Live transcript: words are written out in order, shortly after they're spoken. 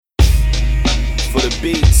for the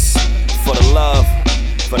beats, for the love,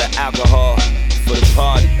 for the alcohol, for the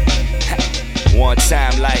party. One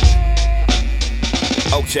time like,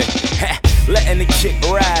 okay. Letting the kick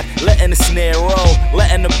ride, letting the snare roll,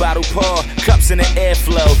 letting the bottle pour, cups in the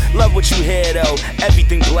airflow. Love what you hear though,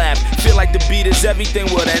 everything blab. Feel like the beat is everything,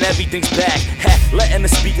 well then everything's back. Letting the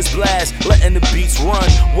speakers blast, letting the beats run.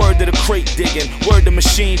 Word to the crate digging, word to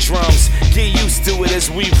machine drums. Get used to it as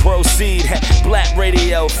we proceed. Black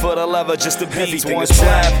radio for the lover, just the beats. Everything is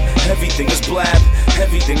blab, everything is blab,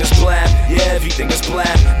 everything is blab. Yeah, everything is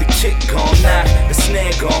blab. The kick gon' knock, the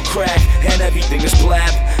snare gon' crack, and everything is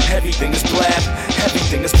blab, everything is blab,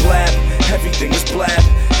 everything is blab, everything is blab,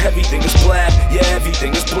 everything is blab, yeah,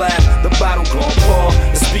 everything is blab. The bottle gon' pour,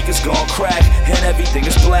 the speakers gon' crack, and everything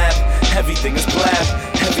is blab, everything is blab,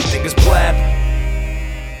 everything is blab.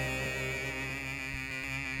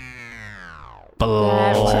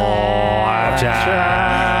 Blab.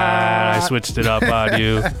 I switched it up on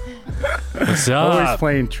you. What's up? Always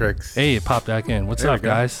playing tricks. Hey, it popped back in. What's up,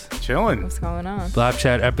 guys? Chilling. What's going on? Blab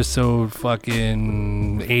Chat episode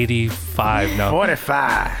fucking 85. No.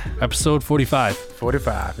 45. Episode 45.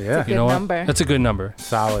 45, yeah. That's a good number. That's a good number.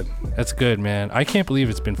 Solid. That's good, man. I can't believe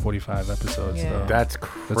it's been 45 episodes, Yeah. though. That's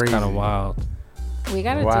crazy. That's kind of wild. We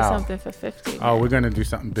gotta do something for 50. Oh, we're going to do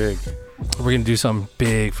something big. We're going to do something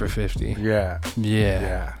big for 50. Yeah.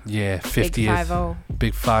 Yeah. 50th. Big 5-0.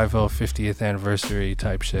 Big 5-0, 50th anniversary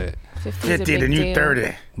type shit. 50 the new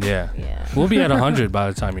 30. Yeah. Yeah. We'll be at 100 by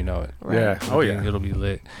the time you know it. Right. Yeah. Oh, yeah. It'll be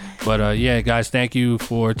lit. But yeah, guys, thank you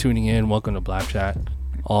for tuning in. Welcome to Blab Chat,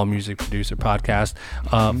 all music producer podcast.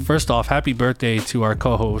 First off, happy birthday to our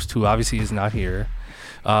co-host, who obviously is not here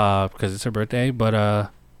because it's her birthday. But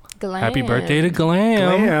happy birthday to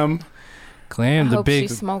Glam. Glam, I the hope big.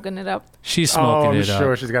 she's smoking it up. She's smoking it I'm up.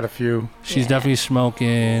 sure she's got a few. She's definitely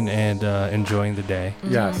smoking and enjoying the day.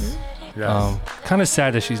 Yes. Yes. Kind of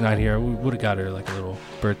sad that she's not here. We would have got her like a little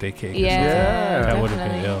birthday cake. Yeah. That would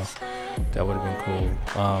have been ill. That would have been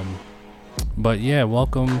cool. But yeah,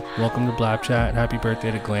 welcome to Blab Chat. Happy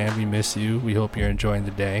birthday to Glam. We miss you. We hope you're enjoying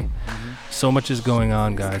the day. So much is going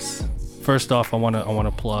on, guys. First off, I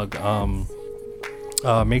wanna plug.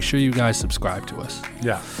 Make sure you guys subscribe to us.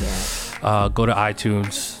 Yeah. Go to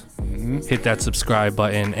iTunes. Hit that subscribe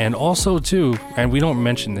button, and also too, and we don't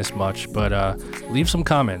mention this much, but leave some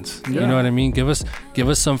comments. You know what I mean? Give us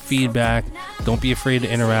some feedback. Don't be afraid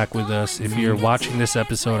to interact with us. If you're watching this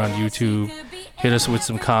episode on YouTube, hit us with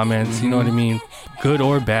some comments. You know what I mean? Good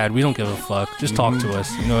or bad, we don't give a fuck. Just talk to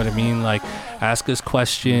us. You know what I mean? Like, ask us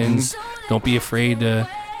questions. Don't be afraid to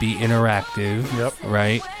be interactive. Yep.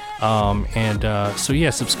 Right? So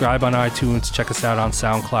yeah, subscribe on iTunes. Check us out on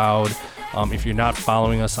SoundCloud. If you're not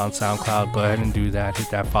following us on SoundCloud, go ahead and do that. Hit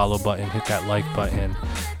that follow button, hit that like button,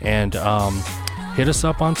 and hit us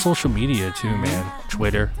up on social media too, man.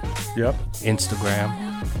 Twitter, Yep.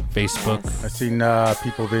 Instagram, Facebook. I've seen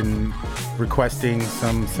people been requesting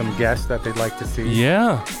some guests that they'd like to see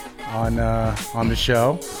Yeah, on the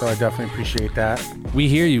show, so I definitely appreciate that. we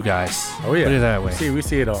hear you guys. Oh yeah. Put it that way. We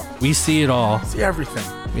see it all. We see it all. See everything.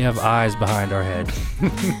 We have eyes behind our head.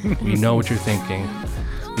 We know what you're thinking.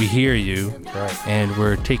 We hear you, Right. and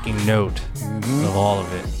we're taking note of all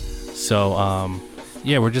of it. So,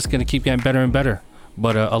 yeah, we're just going to keep getting better and better.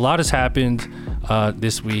 But a lot has happened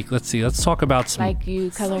this week. Let's see. Let's talk about some... Like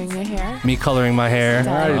you coloring your hair. Me coloring my hair.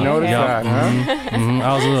 Style you your noticed hair. that, huh?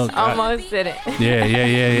 I was a little... Almost did it.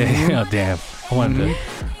 Yeah. Oh, damn. I wanted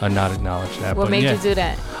to not acknowledge that. What but made yeah. you do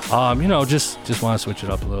that? Just want to switch it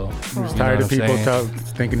up a little. He was tired of people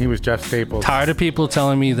thinking he was Jeff Staples. Tired of people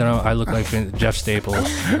telling me that I look like Jeff Staples.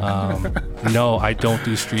 No, I don't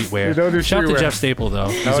do streetwear. You don't do Shout out to streetwear. Jeff Staple, though.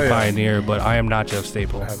 He's a pioneer, but I am not Jeff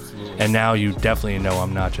Staple. Absolutely. And now you definitely know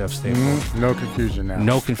I'm not Jeff Staple. No confusion now.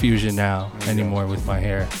 No confusion now anymore with my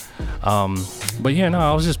hair. But yeah, no,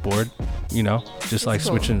 I was just bored, just like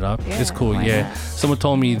cool. switching it up. Yeah, It's cool, why yeah. not? Someone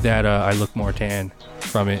told me that I look more tan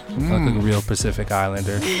from it, like a real Pacific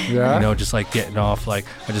Islander. Yeah. Just like getting off, like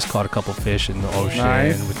I just caught a couple fish in the ocean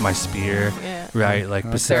Nice. with my spear, Yeah. right? Like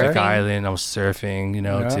Pacific Surfing. Island, I was surfing,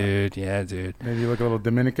 Yeah. dude. Maybe you look a little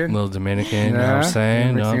Dominican. Little Dominican, you know what Yeah, I'm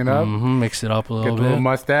saying? mixing it up. Mix it up a Get little the little bit.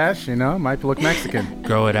 mustache, might look Mexican.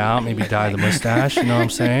 Grow it out, maybe dye the mustache, you know what I'm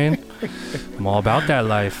saying? I'm all about that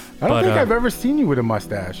life. I don't but think I've ever seen you with a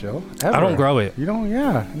mustache, yo. Ever. I don't grow it. You don't?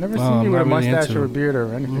 Yeah. Never No, seen you I'm with a not really mustache into or a it. beard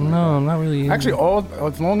or anything like No, that. I'm not really. Actually,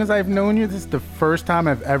 as long as I've known you, this is the first time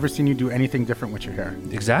I've ever seen you do anything different with your hair.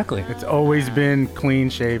 Exactly. It's always been clean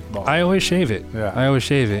shaved bald. I always shave it. Yeah. I always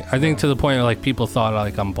shave it. I think to the point where like people thought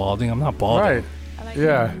like I'm balding. I'm not balding. Right.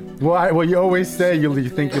 Yeah. Well, you always say you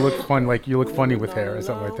think you look fun, like you look funny with hair or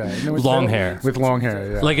something like that. You know what Long I'm saying? hair. With long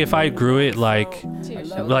hair, yeah. Like if I grew it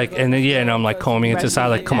and then and I'm like combing it to the side,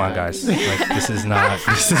 like come on guys, like this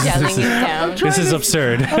is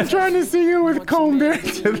absurd. I'm trying to see you with comb there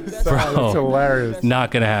to the side. Bro, It's hilarious.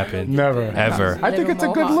 Not gonna happen. Never. Ever. I think it's a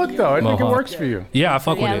good look though. I think it works for you. Yeah, I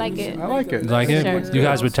fuck with I it. like it. I like it. Like it? Sure. You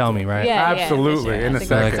guys would tell me, right? Yeah, Absolutely, yeah, in for a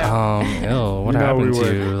sure. I Like, think so. ew, what You know happened we to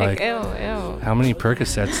would. you? Like, Like, ew. how many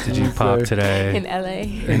Percocets did you pop say. today? In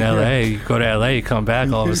LA. In LA, you go to LA, you come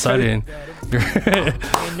back, all of a sudden,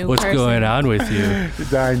 New what's person. going on with you?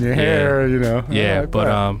 You're dyeing your hair, you know. I Yeah, like but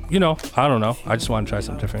that. you know, I don't know. I just want to try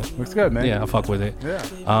something different. Looks good, man. Yeah, I fuck with it. Yeah.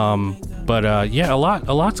 But yeah, a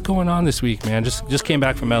lot's going on this week, man. Just came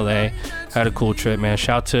back from LA, had a cool trip, man.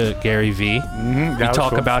 Shout to Gary Vee. That We was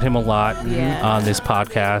talk cool. about him a lot Yeah. on this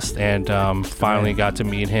podcast, and finally got to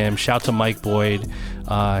meet him. Shout to Mike Boyd,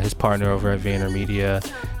 his partner over at VaynerMedia,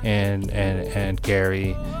 and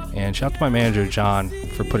Gary, and shout to my manager John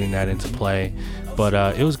for putting that into play. But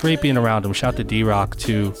it was great being around him. Shout to D-Rock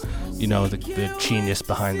too, you know, the genius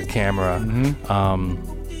behind the camera.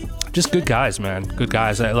 Just good guys, man. Good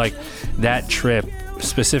guys. Like that trip,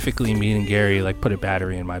 specifically meeting Gary, like put a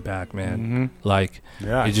battery in my back, man. Like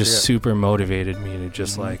Yeah, it just yeah. super motivated me to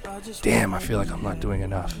just like, damn, I feel like I'm not doing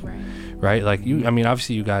enough. Right? Like I mean,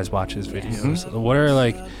 obviously you guys watch his videos. What are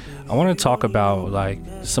like, I want to talk about like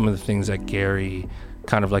some of the things that Gary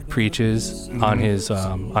kind of like preaches on his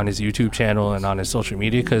YouTube channel and on his social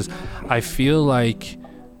media, because I feel like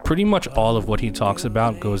pretty much all of what he talks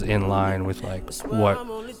about goes in line with like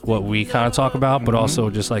what we kind of talk about, but also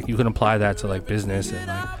just like you can apply that to like business and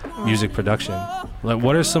like music production. Like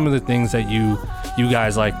what are some of the things that you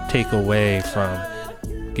guys like take away from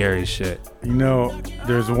Gary's shit? You know,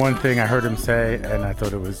 there's one thing I heard him say, and I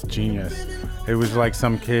thought it was genius. It was like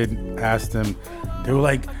some kid asked him, they were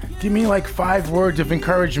like, give me like 5 words of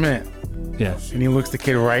encouragement. Yes. And he looks the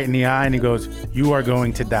kid right in the eye and he goes, you are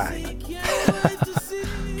going to die.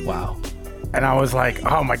 Wow. And I was like,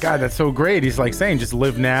 oh my God, that's so great. He's like saying, just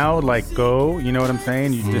live now, like go, you know what I'm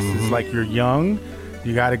saying? This is like, you're young,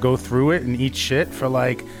 you got to go through it and eat shit for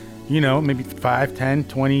like, you know, maybe 5, 10,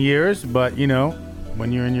 20 years. But, you know,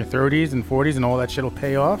 when you're in your 30s and 40s and all that shit will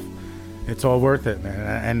pay off, it's all worth it,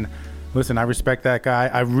 man. And listen, I respect that guy.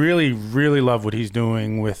 I really, really love what he's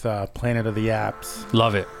doing with Planet of the Apps.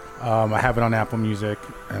 Love it. I have it on Apple Music,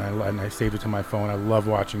 and I saved it to my phone. I love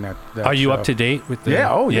watching that Are you show. up to date with the?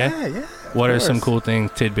 Yeah. Oh, yeah. What are some course. cool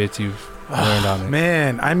tidbits you've learned on it?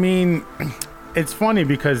 Man, I mean, it's funny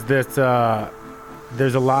because there's a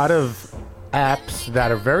lot of apps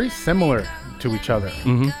that are very similar to each other.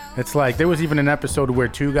 It's like there was even an episode where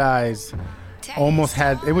 2 guys almost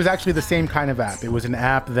had, it was actually the same kind of app. It was an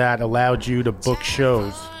app that allowed you to book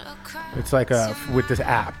shows. It's like with this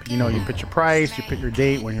app, you know, you put your price, you put your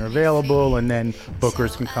date when you're available, and then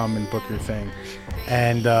bookers can come and book your thing,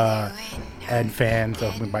 and fans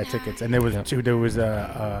can buy tickets. And there was actually it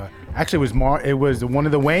was one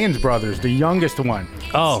of the Wayans brothers, the youngest one.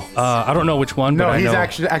 Oh, I don't know which one. No, but he's I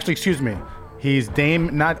know. actually excuse me. He's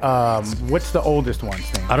Dame, not what's the oldest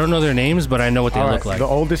one's name? I don't know their names, but I know what they All right, look like. The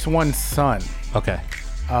oldest one's son. Okay.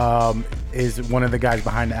 Is one of the guys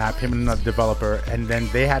behind the app, him and another developer, and then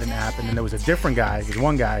they had an app, and then there was a different guy, there's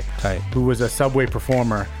one guy Tight. who was a subway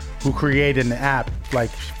performer who created an app, like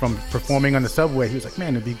from performing on the subway. He was like,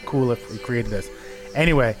 man, it'd be cool if we created this.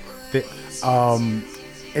 Anyway,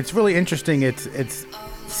 it's really interesting. It's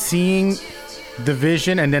seeing the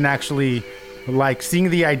vision and then actually like seeing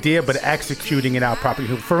the idea but executing it out properly.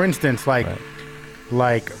 For instance, like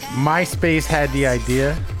MySpace had the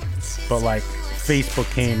idea, but like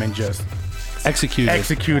Facebook came and just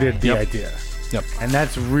executed the idea. Yep. And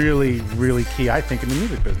that's really, really key, I think, in the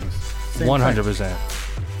music business. Same 100%.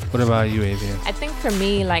 What about you, Avian? I think for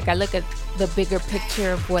me, like I look at the bigger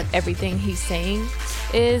picture of what everything he's saying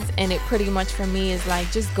is, and it pretty much for me is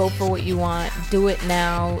like, just go for what you want, do it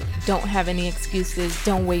now, don't have any excuses,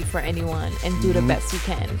 don't wait for anyone, and do the best you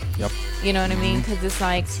can. Yep. You know what I mean? Because it's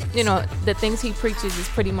like, you know, the things he preaches is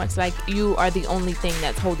pretty much like you are the only thing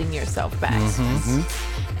that's holding yourself back.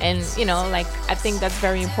 And, you know, like, I think that's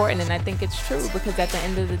very important, and I think it's true, because at the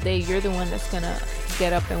end of the day, you're the one that's going to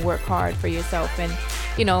get up and work hard for yourself, and,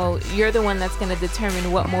 you know, you're the one that's going to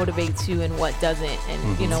determine what motivates you and what doesn't,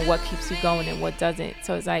 and, you know, what keeps you going and what doesn't.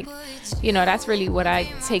 So it's like, you know, that's really what I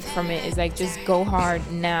take from it, is like, just go hard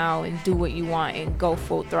now and do what you want and go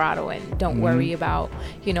full throttle, and don't worry about,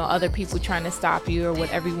 you know, other people trying to stop you or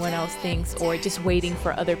what everyone else thinks, or just waiting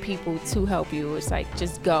for other people to help you. It's like,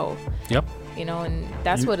 just go. Yep. You know, and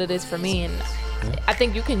that's what it is for me. And I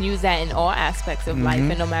think you can use that in all aspects of life,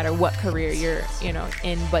 and no matter what career you're,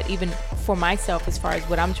 in. But even for myself, as far as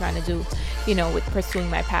what I'm trying to do, with pursuing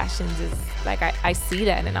my passions, is like I see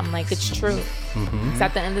that, and I'm like, it's true. Because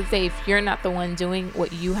at the end of the day, if you're not the one doing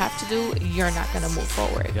what you have to do, you're not going to move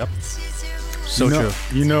forward. Yep. So true.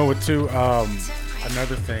 You know what too?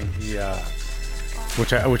 Another thing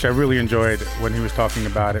which I really enjoyed when he was talking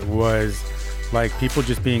about it was like people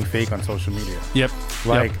just being fake on social media. Yep.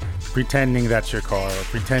 Like pretending that's your car, or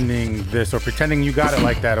pretending this, or pretending you got it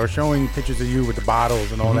like that, or showing pictures of you with the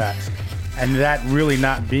bottles and all that, and that really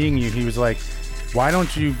not being you. He was like, why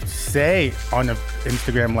don't you say on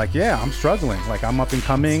Instagram, like, yeah, I'm struggling, like I'm up and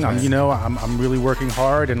coming, I'm really working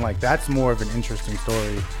hard, and like that's more of an interesting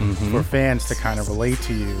story for fans to kind of relate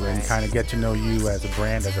to you and kind of get to know you as a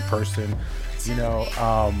brand, as a person,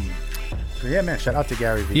 So yeah, man, shout out to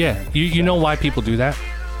Gary Vee. Yeah, you know why people do that?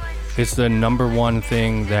 It's the number one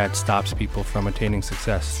thing that stops people from attaining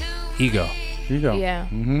success. Ego. Yeah.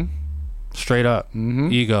 Straight up.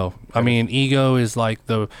 Ego. I mean, ego is like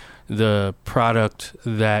the product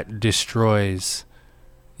that destroys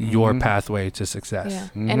your pathway to success.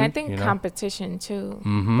 Yeah. And I think competition too.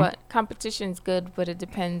 But competition's good, but it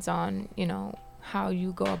depends on, how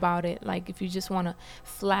you go about it. Like if you just want to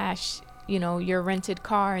flash, your rented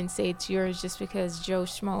car and say it's yours just because Joe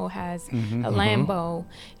Schmo has a Lambo,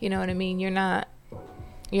 you know what I mean? You're not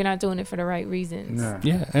doing it for the right reasons.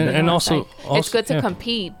 Yeah. And also, it's good to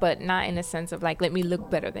compete, but not in a sense of like, let me look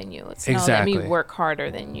better than you. It's exactly. No, let me work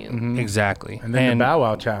harder than you. Exactly. And then the Bow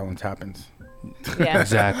Wow challenge happens. Yeah.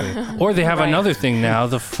 Exactly. Or they have another thing now,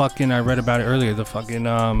 I read about it earlier, the fucking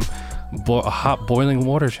hot boiling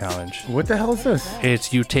water challenge. What the hell is this?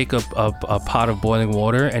 It's you take a pot of boiling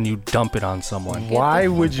water and you dump it on someone. Why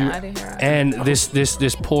would you? And this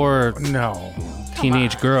poor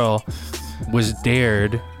teenage girl was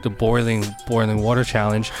dared the boiling water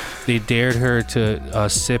challenge. They dared her to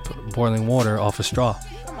sip boiling water off a straw.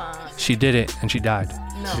 Come on. She did it and she died.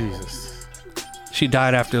 No. Jesus. She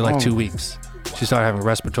died after 2 weeks. She started having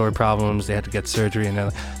respiratory problems. They had to get surgery, and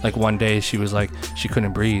then one day she was like she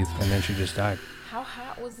couldn't breathe, and then she just died. How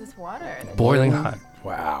hot was this water? Boiling hot.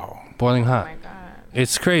 Wow. Boiling hot. Oh my God.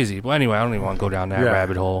 It's crazy. Well, anyway, I don't even want to go down that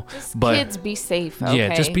rabbit hole. But kids, be safe. Okay?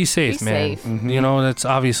 Yeah, just be safe, man. Safe. That's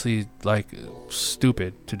obviously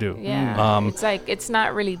stupid to do. Yeah. It's like it's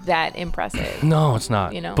not really that impressive. No, it's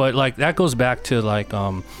not. But that goes back to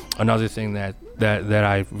another thing that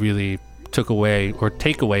I really took away or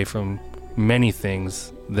take away from many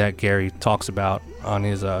things that Gary talks about on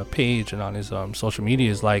his page and on his social media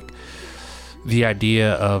is the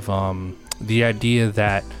idea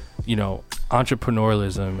that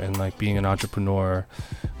entrepreneurialism and being an entrepreneur,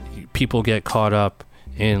 people get caught up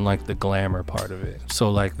in the glamour part of it.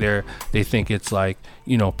 So they think it's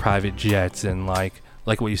private jets and like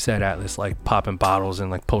what you said, Atlas, popping bottles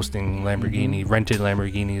and posting rented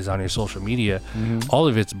Lamborghinis on your social media. All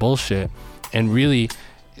of it's bullshit. And really,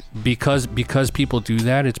 because people do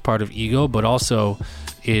that, it's part of ego, but also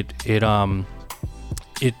it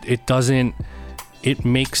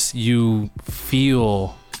makes you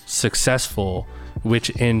feel successful, which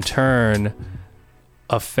in turn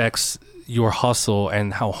affects your hustle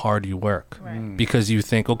and how hard you work. Right. Because you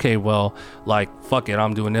think, okay, well, fuck it,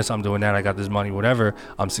 I'm doing this, I'm doing that, I got this money, whatever,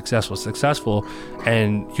 I'm successful,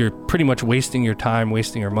 and you're pretty much wasting your time,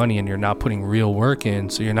 wasting your money, and you're not putting real work in,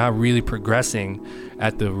 so you're not really progressing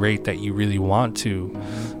at the rate that you really want to,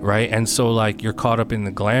 right? And so you're caught up in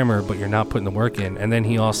the glamour, but you're not putting the work in. And then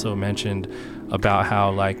he also mentioned about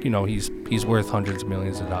how he's worth hundreds of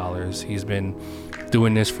millions of dollars. He's been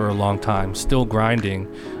doing this for a long time, still grinding.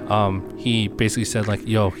 He basically said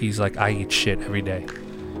he's I eat shit every day.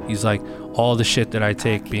 He's all the shit that I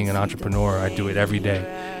take being an entrepreneur, I do it every day.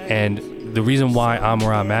 And the reason why I'm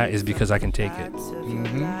where I'm at is because I can take it.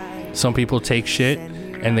 Some people take shit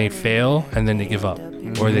and they fail and then they give up.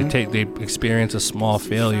 Or they experience a small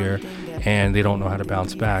failure and they don't know how to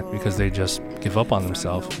bounce back because they just give up on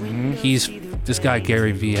themselves. This guy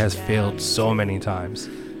Gary Vee has failed so many times,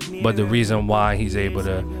 but the reason why he's able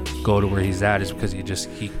to go to where he's at is because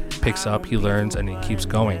he picks up, he learns, and he keeps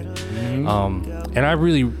going. And I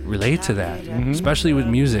really relate to that, especially with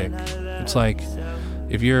music. It's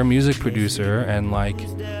if you're a music producer and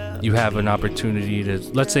you have an opportunity to,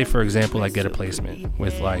 let's say for example, get a placement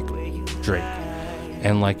with Drake,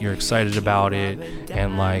 and you're excited about it,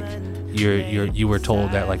 and you were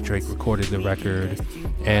told that Drake recorded the record,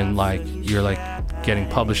 and you're getting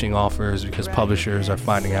publishing offers because publishers are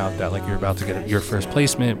finding out that you're about to get your first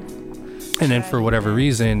placement, and then for whatever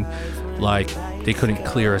reason they couldn't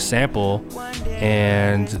clear a sample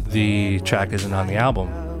and the track isn't on the album.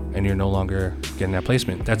 and you're no longer getting that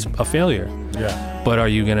placement. That's a failure. Yeah. But are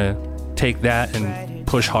you gonna take that and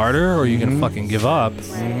push harder, or are you gonna fucking give up,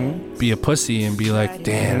 be a pussy, and be like,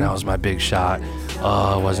 damn, that was my big shot.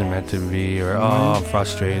 Oh, it wasn't meant to be, or oh, I'm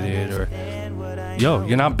frustrated, or yo,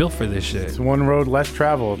 you're not built for this shit. It's one road less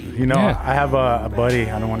traveled. You know, Yeah. I have a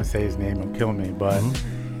buddy. I don't want to say his name; he'll kill me. But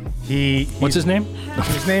What's his name?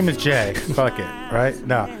 His name is Jay. Fuck it, right?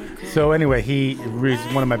 No. So anyway, he's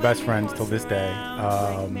one of my best friends till this day.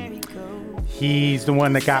 He's the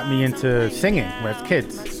one that got me into singing as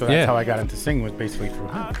kids. So that's how I got into singing, was basically through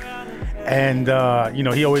him. And you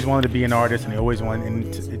know, he always wanted to be an artist, and he always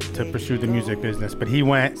wanted to pursue the music business. But he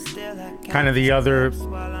went kind of the other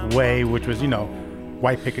way, which was, you know,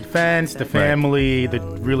 white picket fence, the family, the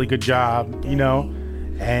really good job, you know,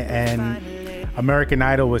 and American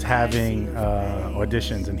Idol was having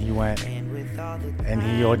auditions, and he went and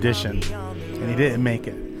he auditioned, and he didn't make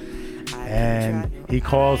it. And he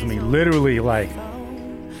calls me literally like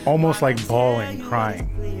almost like bawling, crying.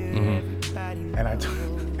 And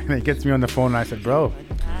he gets me on the phone, and I said, bro,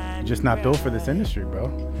 you're just not built for this industry, bro.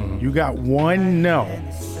 You got one no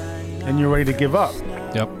and you're ready to give up.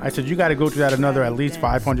 Yep. I said, you got to go through that another at least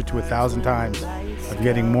 500 to 1,000 times of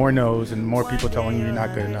getting more no's and more people telling you you're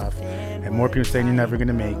not good enough, and more people saying you're never going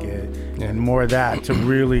to make it, and more of that to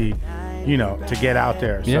really, you know, to get out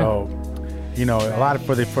there. So, you know, a lot of,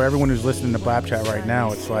 for everyone who's listening to Blab Chat right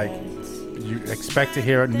now, it's like you expect to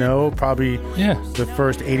hear no, probably the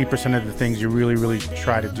first 80% of the things you really, really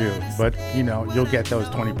try to do. But, you know, you'll get those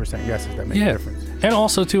 20% yeses that make a difference. And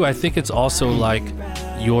also, too, I think it's also like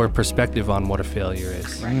your perspective on what a failure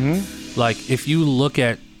is. Like, if you look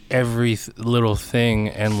at every little thing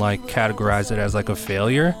and like categorize it as like a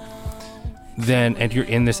failure, then, and you're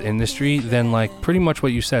in this industry, then like pretty much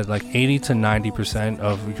what you said, like 80 to 90%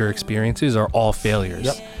 of your experiences are all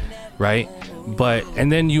failures, right? But,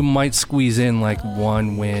 and then you might squeeze in like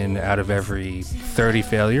one win out of every 30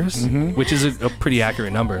 failures, which is a pretty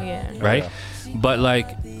accurate number, right? But like,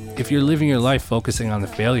 if you're living your life focusing on the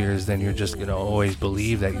failures, then you're just gonna always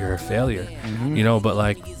believe that you're a failure, you know. But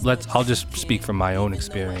like, I'll just speak from my own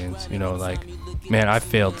experience, you know, like, man, I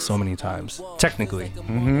failed so many times, technically,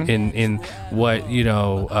 in what, you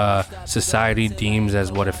know, society deems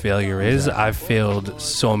as what a failure is. I've failed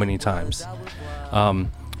so many times,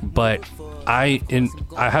 but I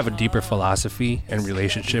have a deeper philosophy and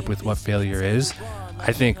relationship with what failure is.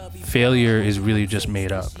 I think failure is really just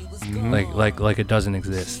made up, like it doesn't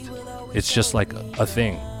exist. It's just like a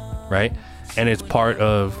thing, right? And it's part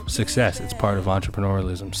of success. It's part of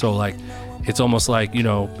entrepreneurialism. So like, it's almost like, you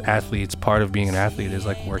know, athletes, part of being an athlete is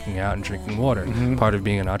like working out and drinking water. Part of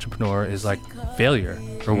being an entrepreneur is like failure,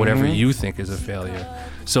 or whatever you think is a failure.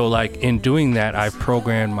 So like, in doing that, I've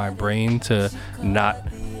programmed my brain to not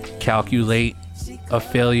calculate a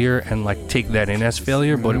failure and like take that in as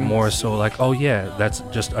failure, but more so like, oh yeah, that's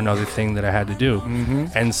just another thing that I had to do.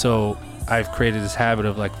 And so I've created this habit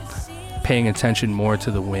of like paying attention more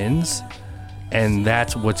to the wins, and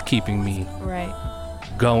that's what's keeping me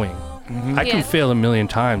going. I can fail a million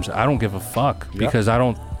times. I don't give a fuck because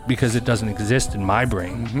because it doesn't exist in my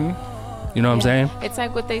brain. You know what I'm saying? It's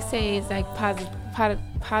like what they say is like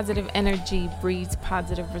positive energy breeds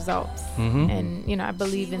positive results. And, you know, I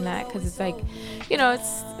believe in that, because it's like, you know,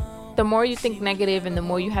 it's the more you think negative and the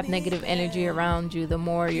more you have negative energy around you, the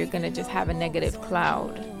more you're going to just have a negative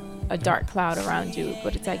cloud, a dark cloud around you.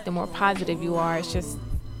 But it's like the more positive you are, it's just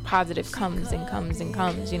positive comes and comes and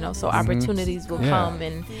comes, you know, so opportunities will come,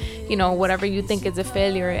 and, you know, whatever you think is a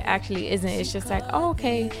failure, it actually isn't. It's just like, oh,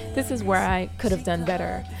 okay, this is where I could have done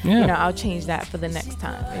better. You know, I'll change that for the next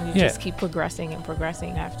time. And you just keep progressing and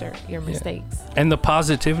progressing after your mistakes. And the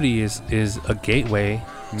positivity is a gateway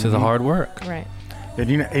to the hard work. Right. And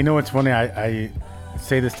you know what's funny? I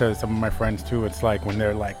say this to some of my friends too. It's like when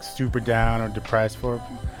they're like super down or depressed for,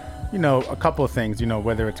 you know, a couple of things, you know,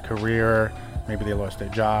 whether it's career, maybe they lost their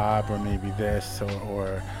job, or maybe this,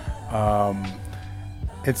 or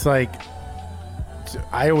it's like,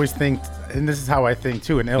 I always think, and this is how I think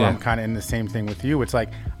too, and I'm kind of in the same thing with you. It's like,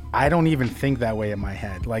 I don't even think that way in my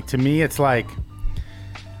head. Like, to me, it's like,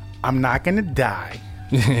 I'm not going to die.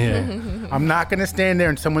 I'm not going to stand there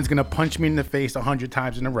and someone's going to punch me in the face 100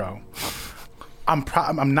 times in a row. I'm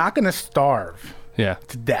not going to starve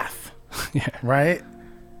to death. Right?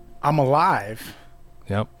 I'm alive.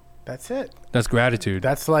 Yep. That's it. That's gratitude.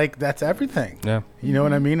 That's everything. Yeah. You know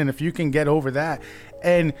what I mean? And if you can get over that,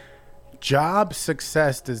 and job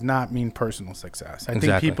success does not mean personal success. I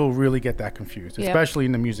think people really get that confused, especially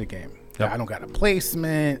in the music game. I don't got a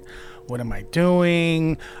placement. What am I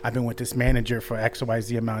doing? I've been with this manager for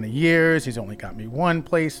XYZ amount of years. He's only got me one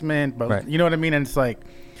placement, but you know what I mean? And it's like,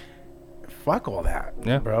 fuck all that,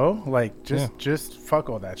 Yeah. bro. Like, just fuck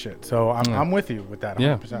all that shit. So I'm with you with that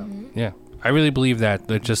 100%. Yeah. I really believe that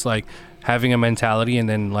just like having a mentality, and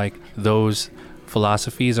then like those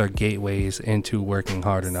philosophies are gateways into working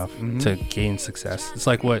hard enough to gain success. It's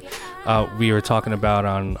like what we were talking about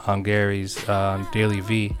on Gary's Daily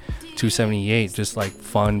V 278, just like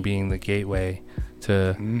fun being the gateway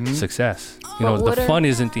to success. You know, the fun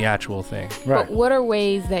isn't the actual thing. Right. But what are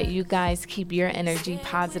ways that you guys keep your energy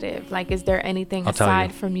positive? Like, is there anything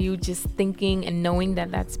aside from you just thinking and knowing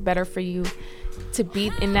that that's better for you to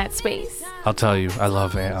be in that space? I'll tell you, I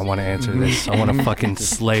love it. I want to answer this. I want to fucking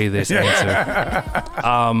slay this answer.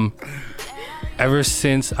 Ever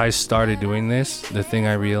since I started doing this, the thing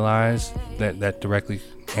I realized that directly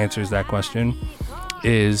answers that question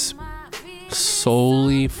is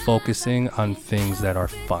solely focusing on things that are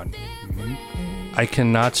fun. I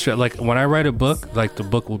cannot stress, like when I write a book, like the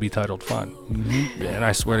book will be titled Fun. And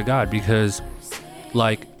I swear to God, because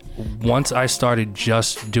like once I started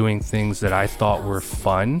just doing things that I thought were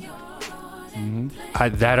fun,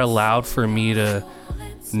 that allowed for me to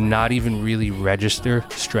not even really register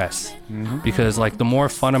stress. Because like the more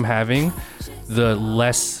fun I'm having, the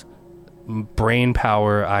less brain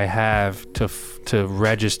power I have to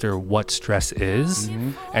register what stress is.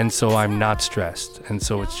 And so I'm not stressed. And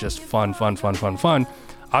so it's just fun.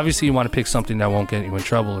 Obviously you want to pick something that won't get you in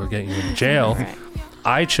trouble or get you in jail.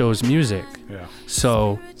 I chose music.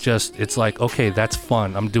 So just, it's like, okay, that's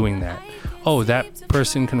fun. I'm doing that. Oh, that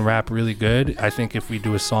person can rap really good. I think if we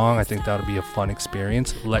do a song, I think that'll be a fun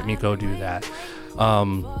experience. Let me go do that.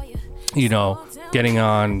 You know, getting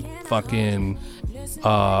on fucking,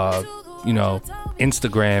 you know,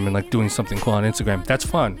 Instagram and like doing something cool on Instagram. That's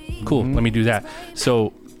fun. Cool. Let me do that.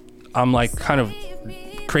 So I'm like kind of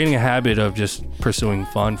creating a habit of just pursuing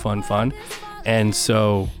fun. And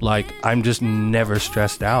so like I'm just never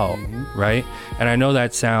stressed out, right? And I know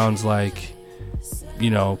that sounds like,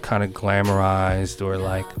 you know, kind of glamorized or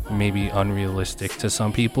like maybe unrealistic to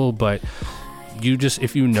some people, but you just,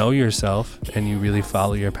 if you know yourself and you really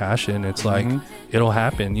follow your passion, it's like it'll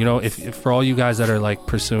happen. You know, if for all you guys that are like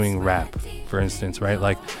pursuing rap, for instance, right?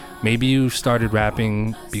 Like maybe you started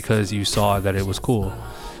rapping because you saw that it was cool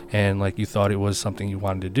and like you thought it was something you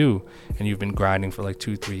wanted to do, and you've been grinding for like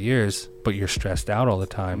 2-3 years, but you're stressed out all the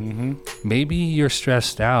time. Maybe you're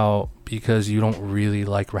stressed out because you don't really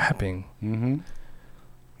like rapping.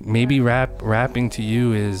 Maybe rapping to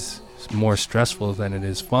you is more stressful than it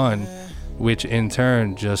is fun, which in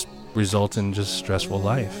turn just results in just stressful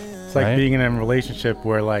life. It's like being in a relationship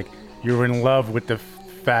where like you're in love with the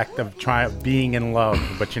fact of being in love,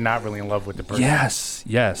 but you're not really in love with the person.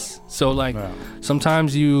 Yes. So like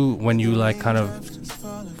sometimes when you like kind of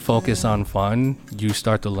focus on fun, you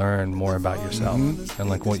start to learn more about yourself and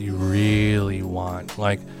like what you really want.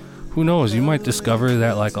 Like, who knows, you might discover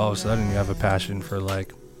that like all of a sudden you have a passion for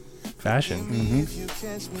like fashion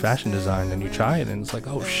design, and you try it and it's like,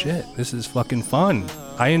 oh shit, this is fucking fun.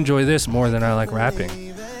 I enjoy this more than I like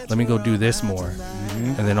rapping. Let me go do this more.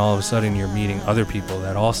 And then all of a sudden you're meeting other people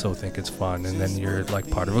that also think it's fun, and then you're like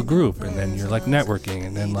part of a group, and then you're like networking,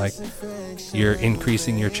 and then like you're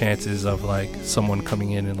increasing your chances of like someone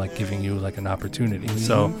coming in and like giving you like an opportunity.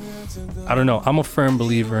 So I don't know, I'm a firm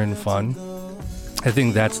believer in fun. I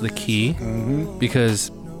think that's the key, because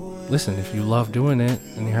listen, if you love doing it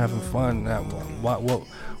and you're having fun,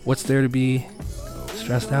 what's there to be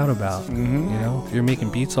stressed out about? You know, if you're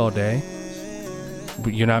making beats all day,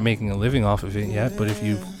 but you're not making a living off of it yet, but if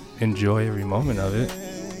you enjoy every moment of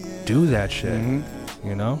it, do that shit,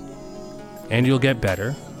 you know, and you'll get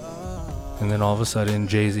better. And then all of a sudden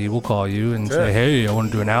Jay-Z will call you and say, hey, I want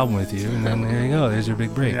to do an album with you, and then there you go, there's your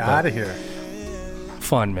big break. Get out of here.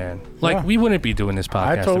 Fun, man. Like we wouldn't be doing this podcast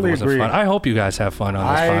I totally if it wasn't agree. fun. I hope you guys have fun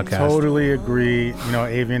on this podcast. I totally agree. You know,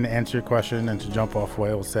 Avian, to answer your question and to jump off what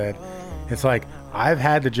Will said, it's like I've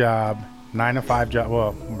had the job, 9-to-5 job. Well,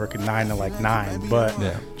 I'm working 9 to like 9, but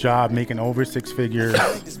job making over 6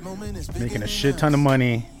 figures, making a shit ton of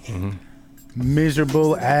money,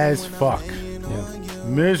 miserable as fuck.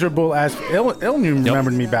 Miserable as Il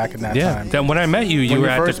remembered me back in that time. Then when I met you, you were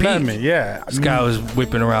at the peak. Met me, This guy was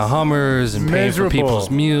whipping around Hummers and paying for people's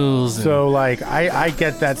meals. So like I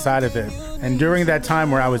get that side of it. And during that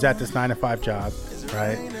time where I was at this 9-to-5 job,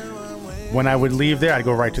 right? When I would leave there, I'd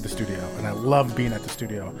go right to the studio, and I loved being at the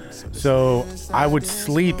studio. So I would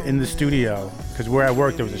sleep in the studio because where I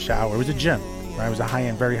worked, there was a shower. It was a gym, right? It was a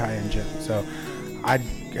high-end, very high-end gym. So I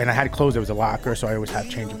had clothes. There was a locker, so I always had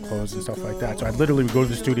change of clothes and stuff like that. So I'd literally go to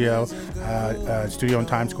the studio, studio in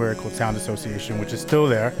Times Square called Sound Association, which is still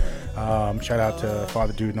there. Shout out to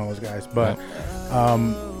Father Dude and all those guys. But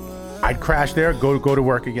I'd crash there, go to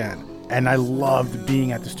work again. and I loved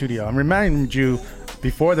being at the studio. I'm reminding you,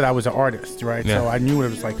 before that I was an artist, right? Yeah. So I knew what it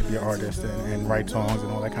was like to be an artist and write songs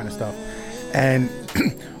and all that kind of stuff. And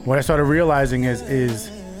what I started realizing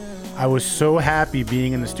is I was so happy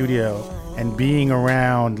being in the studio and being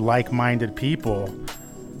around like-minded people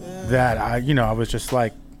that I was just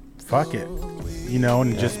like, fuck it,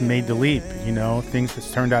 and just made the leap. Things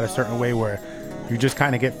just turned out a certain way where you just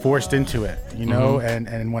kind of get forced into it,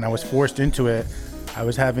 and when I was forced into it, I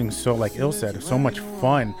was having, so like Il said, so much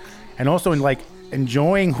fun, and also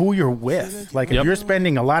enjoying who you're with. Like, if you're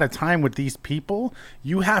spending a lot of time with these people,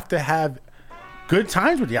 you have to have good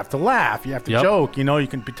times with you. You have to laugh, you have to joke, you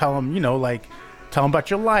can tell them, tell them about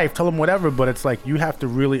your life, tell them whatever, but it's like you have to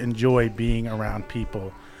really enjoy being around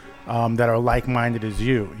people that are like-minded as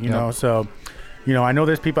you know. So I know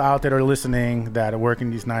there's people out there that are listening that are working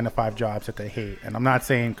these 9-to-5 jobs that they hate, and I'm not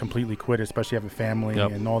saying completely quit, especially having family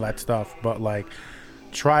and all that stuff, but like,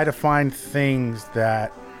 try to find things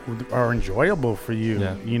that are enjoyable for you.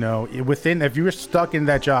 If you're stuck in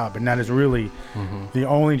that job and that is really the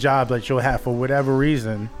only job that you'll have for whatever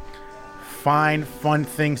reason, find fun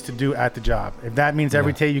things to do at the job. If that means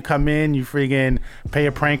every day you come in, you friggin' pay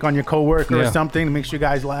a prank on your coworker or something to make sure you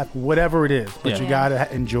guys laugh, whatever it is, but you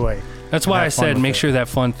gotta enjoy. That's why I said make sure that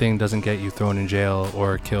fun thing doesn't get you thrown in jail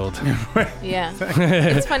or killed. Yeah.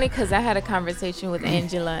 It's funny because I had a conversation with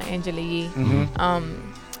Angela Yee.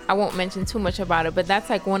 I won't mention too much about it, but that's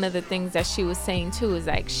like one of the things that she was saying too, is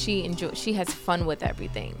like she has fun with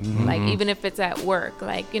everything. Like, even if it's at work,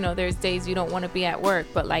 like, there's days you don't want to be at work,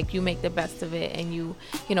 but like you make the best of it, and you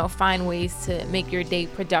find ways to make your day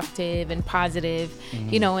productive and positive,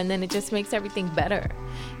 and then it just makes everything better.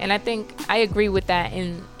 And I think I agree with that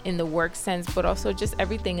in the work sense, but also just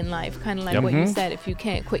everything in life, kind of like what you said. If you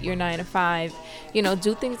can't quit your 9-to-5,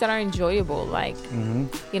 do things that are enjoyable, like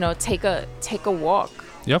take a walk.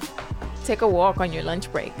 Take a walk on your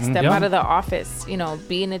lunch break. Step out of the office,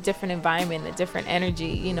 be in a different environment, a different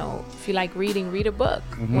energy. If you like reading, read a book.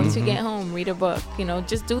 Once you get home, read a book.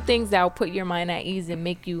 Just do things that will put your mind at ease and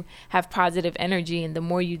make you have positive energy. And the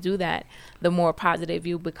more you do that, the more positive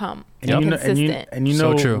you become. Consistent.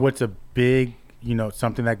 So true. What's a big,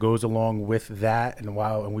 something that goes along with that, and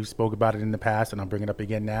we spoke about it in the past, and I'll bring it up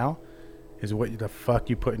again now, is what the fuck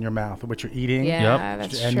you put in your mouth, what you're eating.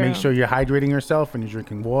 That's and true. make sure you're hydrating yourself and you're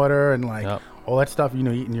drinking water and all that stuff,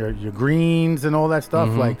 eating your greens and all that stuff.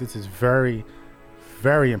 Like, this is very,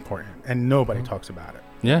 very important, and nobody talks about it.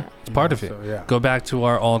 Yeah, it's part of it. So, Go back to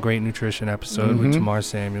our All Great Nutrition episode with Tamar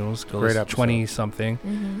Samuels. Go Great listen, episode.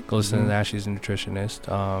 20-something. Go listen to that. She's a nutritionist.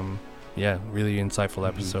 Really insightful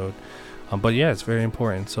episode. But yeah, it's very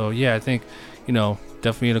important. So yeah, I think,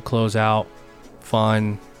 definitely to close out,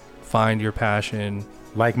 fun, find your passion,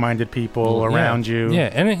 like-minded people around you. Yeah,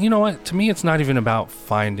 and you know what? To me, it's not even about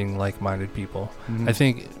finding like-minded people. I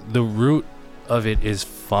think the root of it is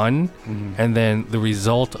fun, and then the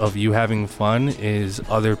result of you having fun is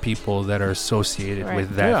other people that are associated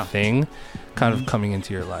with that thing kind of coming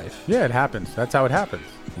into your life. Yeah, it happens. That's how it happens.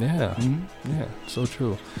 Yeah. Yeah, so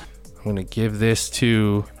true. I'm going to give this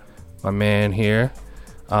to my man here.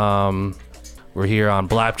 We're here on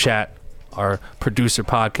Blap Chat, our producer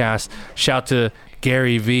podcast. Shout to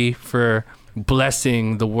Gary Vee for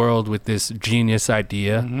blessing the world with this genius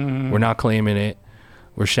idea. We're not claiming it.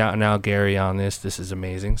 We're shouting out Gary on this. This is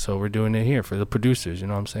amazing. So we're doing it here for the producers. You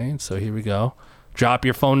know what I'm saying? So here we go. Drop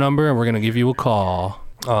your phone number and we're going to give you a call.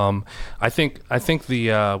 I think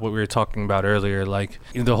the what we were talking about earlier, like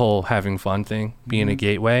the whole having fun thing, being a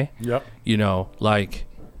gateway. Yep. Like,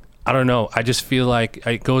 I don't know. I just feel like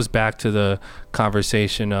it goes back to the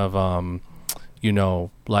conversation of,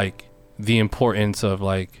 like the importance of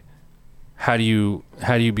like, how do you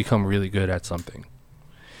become really good at something,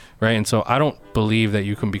 right? And so I don't believe that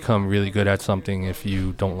you can become really good at something if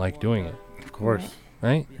you don't like doing it. Of course.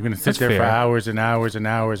 Right? You're going to sit there for hours and hours and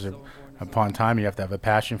hours upon time. You have to have a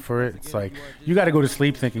passion for it. It's like, you got to go to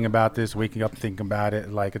sleep thinking about this, waking up thinking about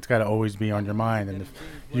it. Like, it's got to always be on your mind. And if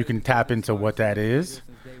you can tap into what that is,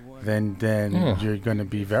 then you're going to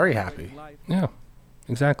be very happy. Yeah,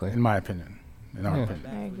 exactly. In my opinion. In our opinion.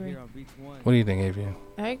 I agree. What do you think, Avian?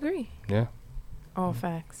 I agree. Yeah. All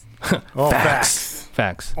facts. All facts.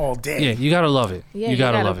 Facts. All day. Yeah, you gotta love it. Yeah, you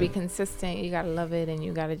gotta love be it. consistent. You gotta love it, and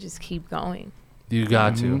you gotta just keep going. You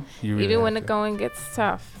got to. You really even when have the to. going gets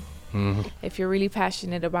tough. If you're really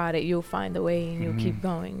passionate about it, you'll find a way, and you'll keep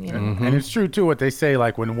going. And it's true too. What they say,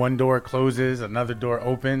 like when one door closes, another door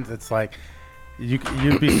opens. It's like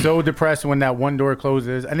you'd be so depressed when that one door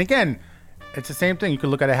closes. And again, it's the same thing. You could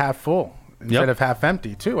look at it half full. instead of half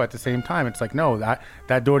empty too. At the same time, it's like, no,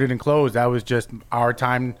 that door didn't close. That was just our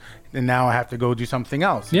time, and now I have to go do something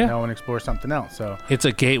else, and explore something else. So it's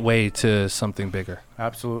a gateway to something bigger.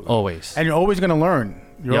 Absolutely, always. And you're always gonna learn.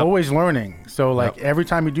 You're always learning. So like every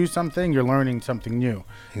time you do something, you're learning something new.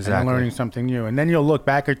 Exactly. And learning something new, and then you'll look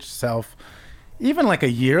back at yourself, even like a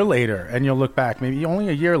year later, and you'll look back, maybe only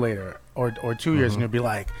a year later or 2 years, and you'll be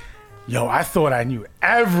like, yo, I thought I knew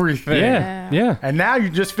everything. Yeah. And now you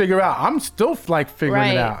just figure out, I'm still like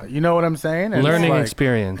figuring it out. You know what I'm saying? And learning like,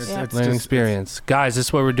 experience. Learning experience. Guys, this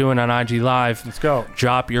is what we're doing on IG Live. Let's go.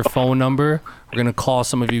 Drop your phone number. We're going to call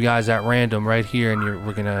some of you guys at random right here, and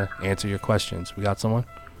we're going to answer your questions. We got someone?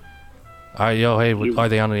 All right, yo, hey, are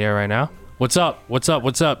they on the air right now? What's up?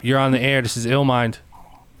 You're on the air. This is llmind.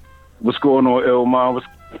 What's going on, llmind?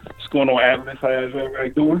 What's going on, Atlas? How's everybody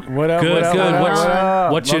doing? What up? Good.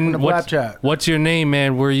 What's what's your name,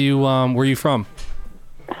 man? Where you from?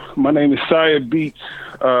 My name is Sire Beats,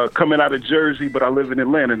 coming out of Jersey, but I live in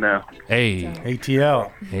Atlanta now. Hey.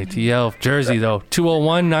 ATL. Jersey, though.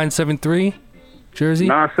 201-973. Jersey?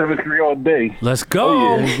 973 all day. Let's go.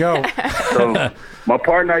 Oh, yeah. There you go. So, my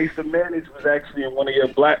partner I used to manage was actually in one of your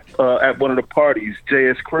at one of the parties,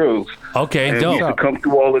 JS Krills. Okay, and dope. We used to come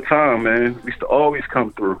through all the time, man. We used to always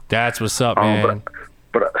come through. That's what's up, man.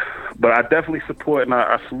 But I definitely support, and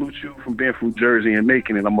I salute you from being from Jersey and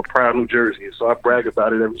making it. I'm a proud New Jerseyan, so I brag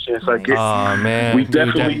about it every chance I get. Oh, man. We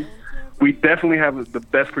definitely have the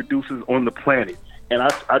best producers on the planet. And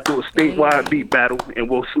I do a statewide beat battle, and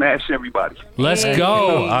we'll smash everybody. Let's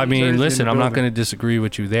go. I mean, Jersey listen, in the I'm not building. going to disagree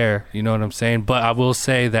with you there. You know what I'm saying? But I will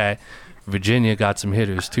say that Virginia got some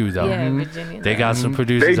hitters, too, though. Yeah, Virginia. They got some They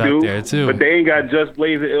producers do, out there, too. but they ain't got Just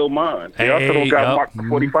Blaze or llmind. They also don't got Mark the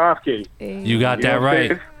 45K. You got that know what I'm right.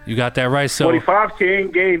 saying? You got that right. So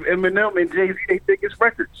 45K gave Eminem and Jay-Z their biggest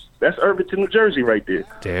records. That's Irvington, New Jersey right there.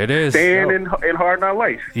 there it is. Staying in Hard Knock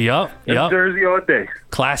Life. Yep. That's Jersey all day.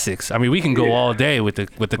 Classics. I mean, we can go all day with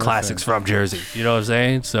the classics from Jersey. You know what I'm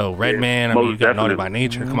saying? So Redman. I mean, you got Naughty by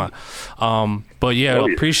Nature. Come on. But yeah, Oh,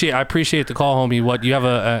 yeah. I appreciate the call, homie. What, you have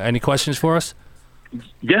any questions for us?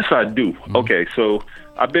 Yes, I do. Okay, so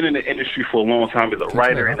I've been in the industry for a long time as a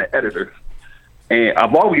writer and an editor. And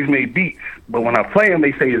I've always made beats, but when I play them,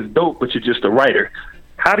 they say it's dope, but you're just a writer.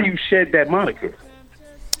 How do you shed that moniker?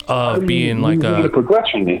 Being like the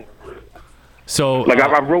progression there. So Like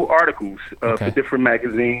I wrote articles for different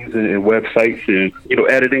magazines and websites and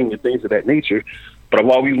editing and things of that nature. But I've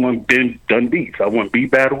always done beats. I want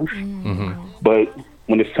beat battles. But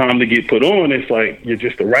when it's time to get put on, it's like you're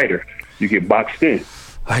just a writer. You get boxed in.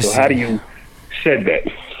 So how do you shed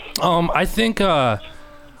that? I think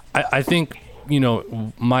I think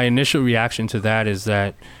my initial reaction to that is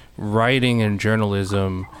that writing and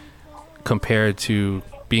journalism compared to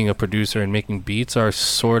being a producer and making beats are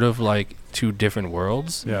sort of like two different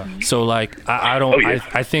worlds. Yeah. So like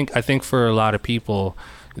I think for a lot of people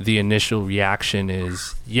the initial reaction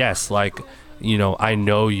is yes, like I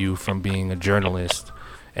know you from being a journalist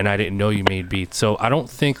and I didn't know you made beats. So I don't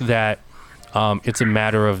think that it's a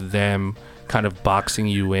matter of them kind of boxing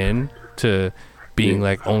you in to being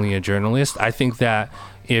like only a journalist. I think that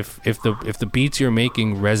if the beats you're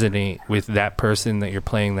making resonate with that person that you're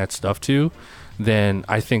playing that stuff to, then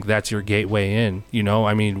I think that's your gateway in.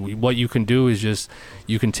 I mean, what you can do is just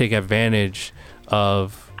you can take advantage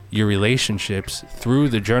of your relationships through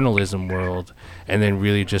the journalism world and then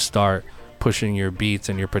really just start pushing your beats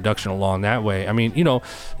and your production along that way. I mean,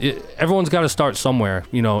 everyone's got to start somewhere.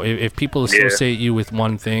 If people associate you with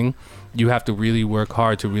one thing, you have to really work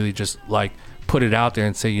hard to really just like put it out there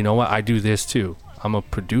and say, you know what, I do this too. I'm a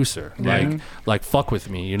producer. Like fuck with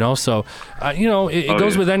me, So, it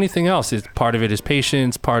goes with anything else. Part of it is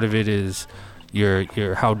patience. Part of it is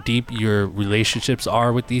your how deep your relationships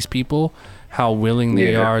are with these people, how willing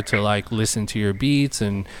they are to like listen to your beats,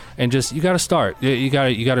 and just you got to start. You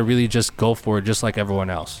got to really just go for it, just like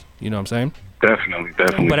everyone else. You know what I'm saying? Definitely.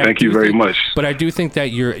 But Thank you very much. But I do think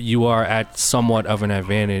that you are at somewhat of an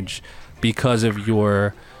advantage because of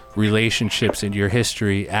your relationships and your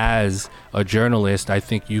history as a journalist. I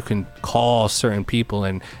think you can call certain people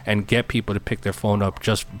and get people to pick their phone up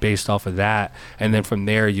just based off of that, and then from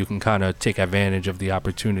there you can kind of take advantage of the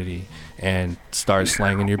opportunity and start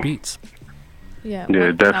slanging your beats. Yeah,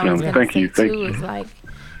 definitely. Thank you. Is like,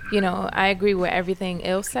 I agree with everything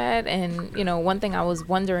Il said, and one thing I was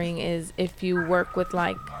wondering is if you work with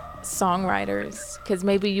like songwriters, because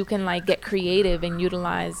maybe you can like get creative and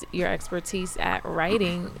utilize your expertise at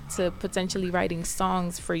writing to potentially writing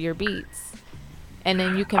songs for your beats. and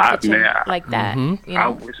then you can pitch it like that. You know? I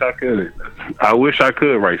wish I could. I wish I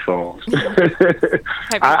could write songs.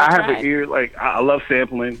 I have an ear. Like, I love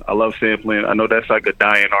sampling. I know that's like a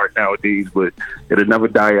dying art nowadays, but it'll never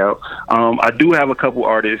die out. I do have a couple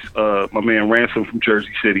artists. My man Ransom from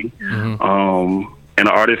Jersey City. And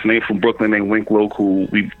an artist named from Brooklyn named Winklow, who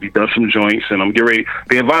we done some joints, and I'm getting ready.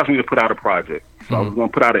 They advised me to put out a project. So I was going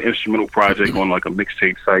to put out an instrumental project on like a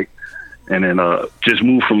mixtape site, and then just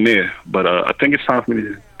move from there. But I think it's time for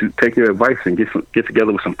me to take your advice and get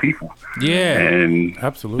together with some people. Yeah, and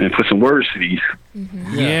absolutely, and put some words to these.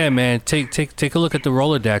 Yeah, man. Take a look at the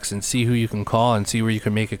Rolodex and see who you can call and see where you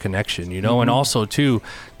can make a connection. You know, and also too,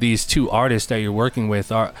 these two artists that you're working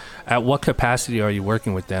with are at what capacity are you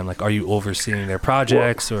working with them? Like, are you overseeing their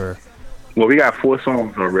projects or? Well, we got 4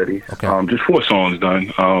 songs already. Okay. Just 4 songs done.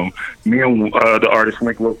 Me and the artist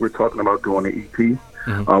Winklow, we're talking about doing an EP.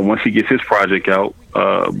 Once he gets his project out,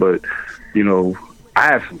 but you know, I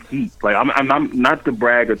have some heat. Like I'm not to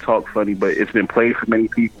brag or talk funny, but it's been played for many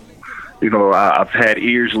people. You know, I've had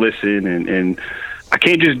ears listen, and I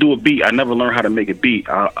can't just do a beat. I never learned how to make a beat.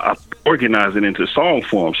 I organize it into song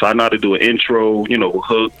form. So I know how to do an intro, you know,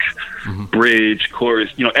 hook, bridge,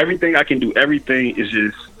 chorus. You know, everything I can do. Everything is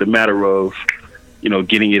just the matter of, you know,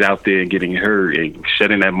 getting it out there and getting it heard and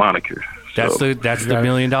shedding that moniker. That's the $1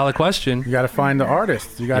 million question. You got to find the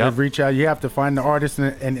artist. You got to reach out. You have to find the artist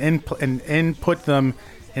and input them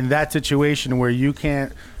in that situation where you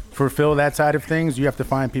can't fulfill that side of things. You have to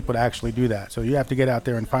find people to actually do that. So you have to get out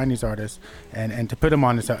there and find these artists and to put them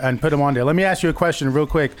on this and put them on there. Let me ask you a question real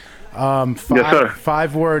quick. Yes, sir.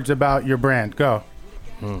 5 words about your brand. Go.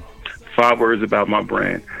 5 words about my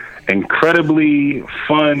brand. Incredibly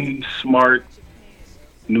fun, smart,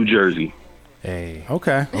 New Jersey. Hey.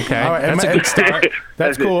 Okay. All right. That's a good start.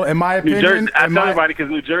 That's cool. In my opinion, New Jersey, I tell everybody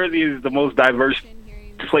because New Jersey is the most diverse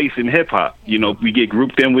place in hip hop. You know, we get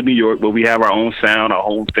grouped in with New York, but we have our own sound, our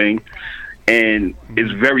own thing, and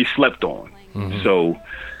it's very slept on. So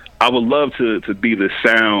I would love to be the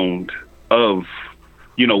sound of,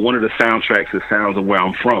 you know, one of the soundtracks, the sounds of where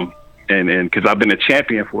I'm from, and because I've been a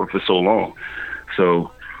champion for it for so long.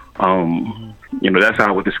 So, you know, that's how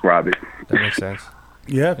I would describe it. That makes sense.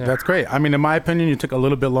 Yeah, that's great. I mean, in my opinion, you took a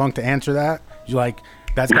little bit long to answer that. You like,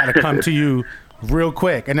 that's got to come to you real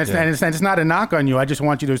quick. And it's not a knock on you. I just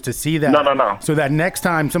want you to see that. No. So that next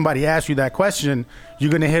time somebody asks you that question, you're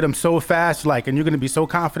going to hit them so fast, like, and you're going to be so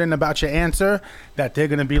confident about your answer that they're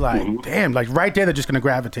going to be like, damn, like right there, they're just going to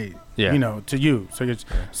gravitate, you know, to you.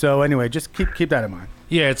 So anyway, just keep that in mind.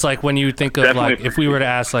 Yeah, it's like when you think of like if we were to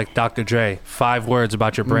ask like Dr. Dre 5 words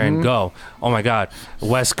about your brand, go. Oh my God,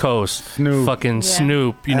 West Coast,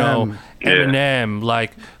 Snoop, you know, Eminem,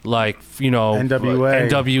 like you know,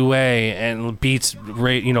 NWA, and Beats,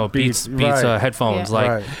 you know, Beats headphones,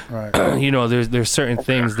 like you know, there's certain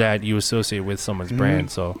things that you associate with someone's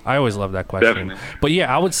brand. So I always love that question. Definitely. But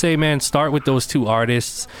yeah, I would say, man, start with those 2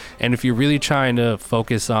 artists, and if you're really trying to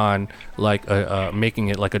focus on like making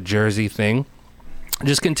it like a Jersey thing,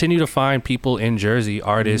 just continue to find people in Jersey,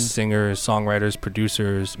 artists, singers, songwriters,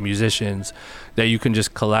 producers, musicians that you can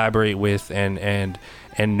just collaborate with and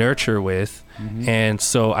nurture with. And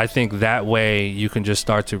so I think that way you can just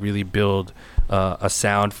start to really build a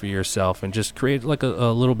sound for yourself and just create like a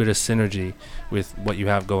little bit of synergy with what you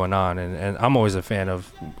have going on. And I'm always a fan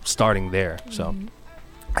of starting there. So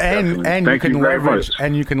and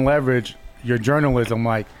you can leverage your journalism,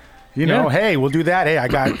 like, you know, hey, we'll do that. Hey, I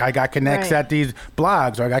got connects at these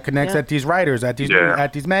blogs, or I got connects at these writers, at these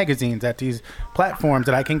magazines, at these platforms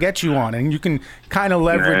that I can get you on, and you can kind of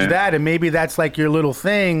leverage that, and maybe that's like your little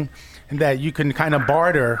thing, and that you can kind of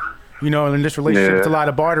barter. You know, in this relationship, it's a lot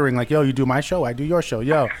of bartering. Like, yo, you do my show, I do your show.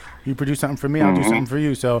 Yo, you produce something for me, I'll do something for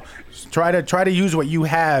you. So try to use what you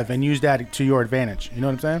have and use that to your advantage. You know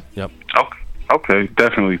what I'm saying? Yep. Okay,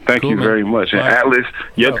 definitely. Thank you very much. And Atlas,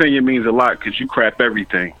 your opinion means a lot because you crap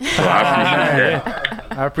everything. So I appreciate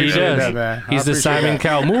that. I appreciate that, man. He's the Simon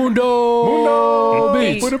Cowell. Mundo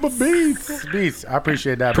Beats. Put up a beats. I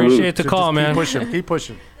appreciate that. Appreciate the call, man. Keep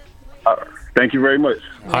pushing. Thank you very much.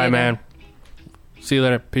 All right, man. See you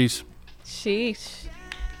later. Peace. Sheesh.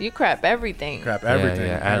 You crap everything.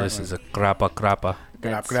 Yeah, Atlas is a crappa.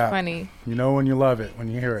 That's funny. You know when you love it, when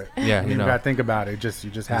you hear it. Yeah, you know. Gotta think about it. You just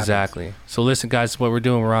happens. Exactly. So listen, guys, what we're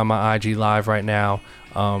doing, we're on my IG Live right now.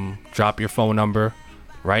 Drop your phone number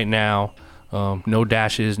right now. No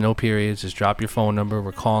dashes, no periods. Just drop your phone number.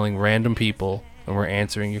 We're calling random people and we're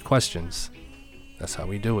answering your questions. That's how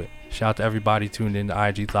we do it. Shout out to everybody tuned in to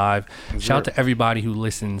IG Live. Shout out to everybody who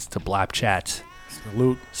listens to Blap Chat.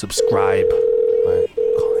 Salute. Subscribe. All right.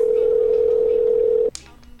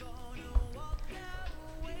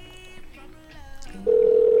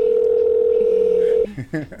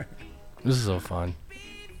 This is so fun.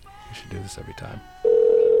 We should do this every time.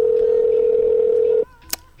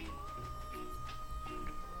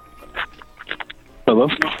 Hello?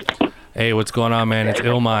 Hey, what's going on, man? It's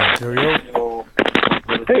llmind.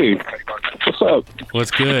 Hey, what's up?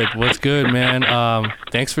 What's good? What's good, man?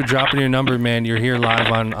 Thanks for dropping your number, man. You're here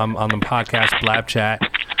live on the podcast Blab Chat.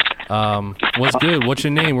 What's good? What's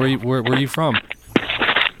your name? Where are you from?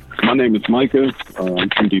 My name is Micah. I'm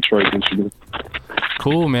from Detroit, Michigan.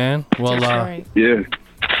 Cool, man. Well, Yeah.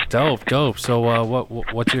 dope. So,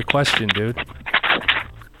 what's your question, dude?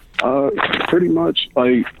 Pretty much,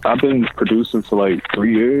 like, I've been producing for like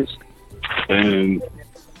 3 years, and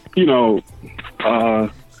I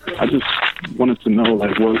just wanted to know,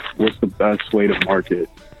 like, what's the best way to market,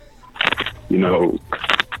 your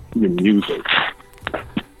music.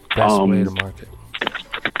 Best way to market.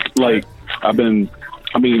 Like, I haven't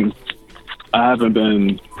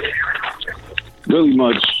been really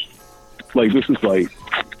much, like, this is like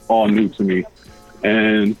all new to me,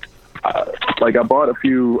 and I bought a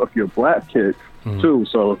few black kits too,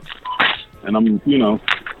 so, and I'm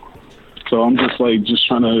just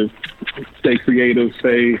trying to stay creative,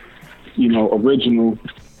 stay, original,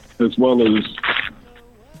 as well as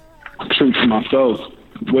true to myself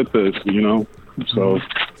with this, so.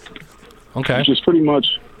 Okay. Just pretty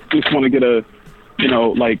much just want to get a,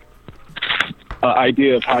 an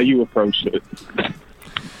idea of how you approached it.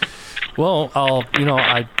 Well,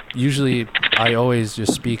 I always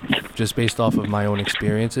just speak just based off of my own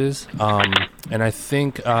experiences. And I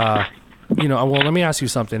think, well, let me ask you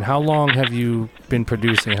something. How long have you been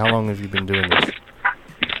producing? How long have you been doing this?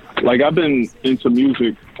 Like, I've been into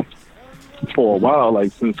music for a while,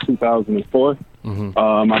 like since 2004.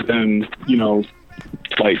 I've been,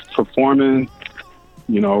 performing,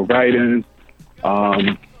 writing,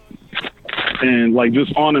 and like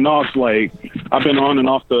just on and off, like I've been on and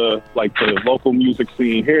off the local music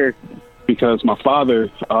scene here because my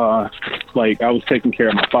father, I was taking care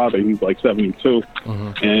of my father. He's like 72.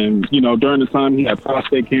 And, during the time he had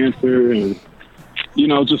prostate cancer and,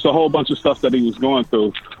 just a whole bunch of stuff that he was going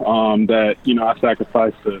through, that, I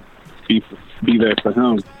sacrificed to be there for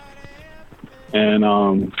him. And,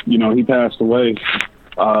 he passed away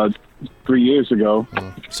 3 years ago.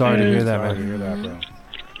 Sorry to hear that, man. Sorry to hear that, bro.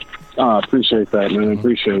 I appreciate that, man.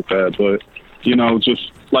 Appreciate that. But,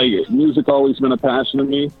 just like music always been a passion of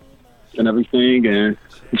me and everything. And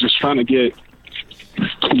just trying to get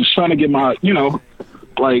my, I'm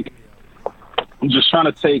just trying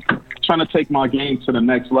to take my game to the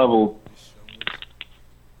next level.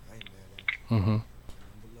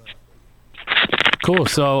 Cool.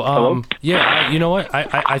 So, yeah, you know what?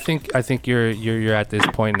 I think you're at this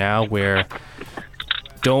point now where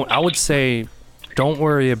I would say don't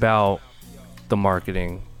worry about the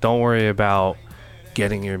marketing. Don't worry about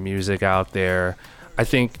getting your music out there. I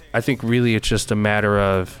think really it's just a matter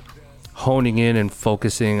of honing in and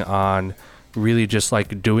focusing on really just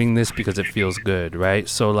like doing this because it feels good, right?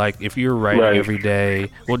 So like if you're writing every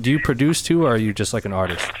day, well, do you produce too, or are you just like an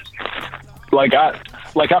artist?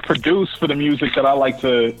 I produce for the music that I like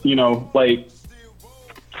to,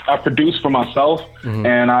 I produce for myself.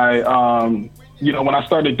 And I, when I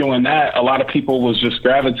started doing that, a lot of people was just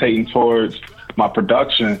gravitating towards my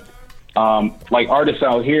production. Like artists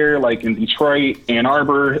out here, like in Detroit, Ann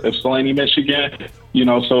Arbor, Ypsilanti, Michigan,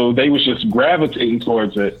 so they was just gravitating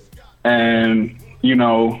towards it. And,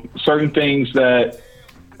 certain things that,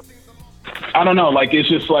 I don't know, like, it's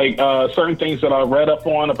just like certain things that I read up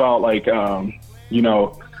on about like,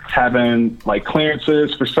 having like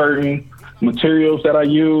clearances for certain materials that I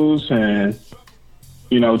use and,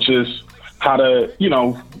 just how to,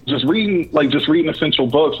 just reading essential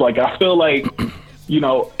books. Like, I feel like,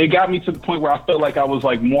 it got me to the point where I felt like I was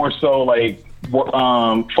like more so like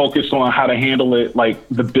focused on how to handle it, like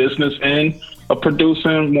the business end of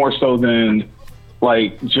producing more so than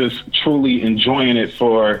like just truly enjoying it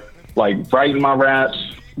for like writing my raps,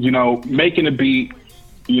 making a beat,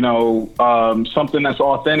 something that's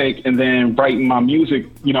authentic, and then writing my music,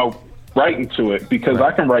 writing to it, because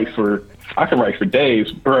I can write for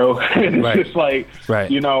days, bro. And it's just like, right.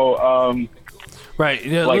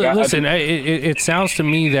 Yeah, like listen, it sounds to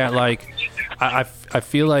me that like I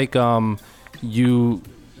feel like you,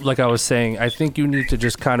 like I was saying, I think you need to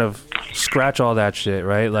just kind of scratch all that shit,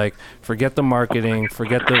 right? Like forget the marketing,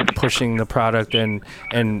 forget the pushing the product and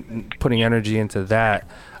putting energy into that.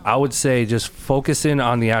 I would say just focus in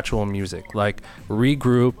on the actual music, like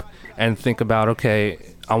regroup and think about, okay,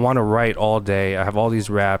 I want to write all day. I have all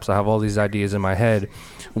these raps. I have all these ideas in my head.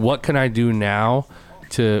 What can I do now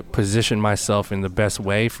to position myself in the best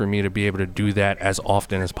way for me to be able to do that as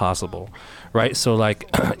often as possible, right? So like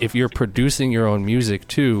if you're producing your own music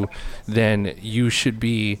too, then you should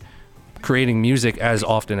be creating music as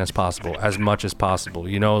often as possible, as much as possible,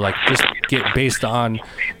 you know, like just get based on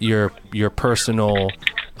your personal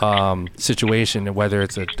situation, whether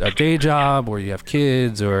it's a day job or you have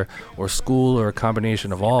kids or school or a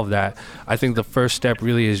combination of all of that. I think the first step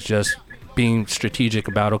really is just being strategic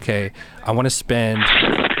about, okay, I want to spend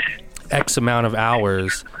X amount of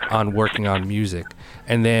hours on working on music,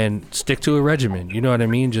 and then stick to a regimen. You know what I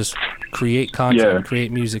mean? Just create content,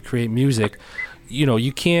 create music. You know,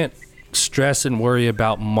 you can't stress and worry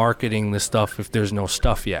about marketing the stuff if there's no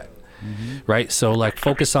stuff yet. Right? So like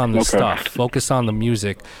focus on the stuff, focus on the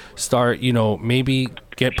music, start, you know, maybe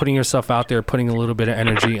putting yourself out there, putting a little bit of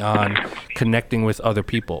energy on connecting with other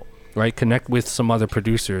people, right? Connect with some other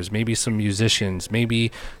producers, maybe some musicians, maybe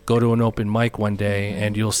go to an open mic one day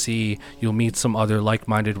and you'll meet some other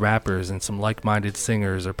like-minded rappers and some like-minded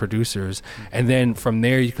singers or producers. And then from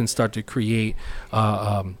there you can start to create,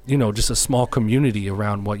 you know, just a small community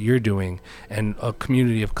around what you're doing and a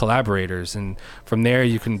community of collaborators. And from there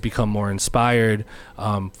you can become more inspired,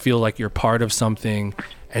 feel like you're part of something.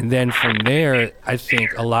 And then from there, I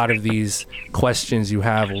think a lot of these questions you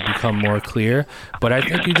have will become more clear. But I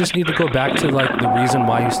think you just need to go back to like the reason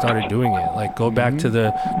why you started doing it. Like go back to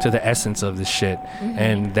the essence of this shit,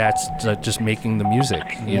 and that's just making the music.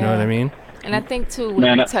 You know what I mean? And I think too,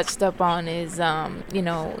 what you touched up on is, you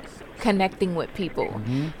know, connecting with people.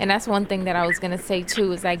 And that's one thing that I was going to say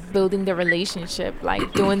too, is like building the relationship,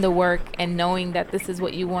 like doing the work and knowing that this is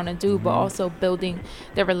what you want to do, but also building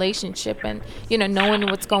the relationship and, you know, knowing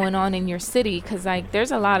what's going on in your city. Cause like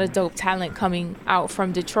there's a lot of dope talent coming out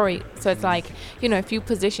from Detroit. So it's like, you know, if you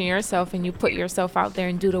position yourself and you put yourself out there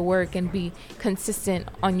and do the work and be consistent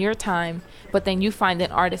on your time, but then you find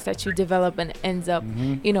an artist that you develop and ends up,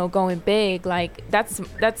 you know, going big, like that's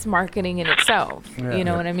marketing in itself. You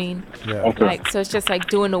know what I mean? Like, so it's just like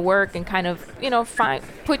doing the work and kind of, you know,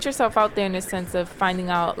 put yourself out there in the sense of finding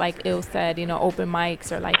out, like Il said, you know, open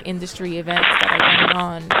mics or like industry events that are going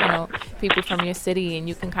on, you know, people from your city, and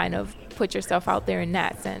you can kind of put yourself out there in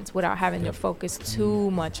that sense without having to focus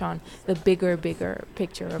too much on the bigger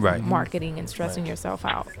picture of marketing and stressing yourself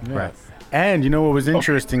out. Right. And you know what was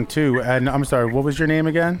interesting too, and I'm sorry, what was your name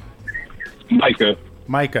again?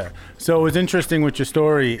 Micah. So it was interesting with your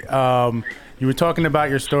story. You were talking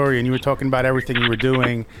about your story and you were talking about everything you were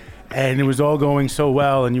doing, and it was all going so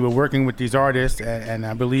well, and you were working with these artists, and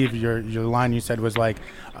I believe your line you said was like,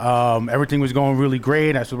 everything was going really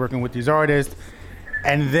great. I was working with these artists,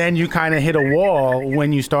 and then you kind of hit a wall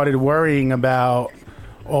when you started worrying about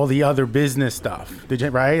all the other business stuff. Did you,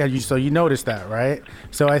 right? So you noticed that, right?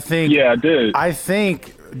 So I think, I did. I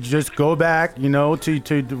think just go back, you know,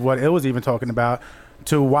 to what Il was even talking about,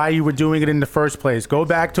 to why you were doing it in the first place. Go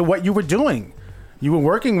back to what you were doing. You were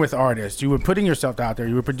working with artists. You were putting yourself out there.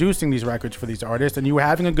 You were producing these records for these artists, and you were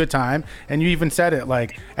having a good time. And you even said it,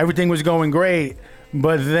 like, everything was going great.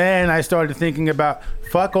 But then I started thinking about,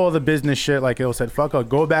 fuck all the business shit, like Il said. Fuck all.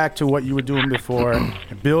 Go back to what you were doing before.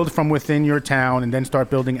 Build from within your town, and then start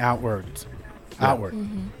building outwards. Outward.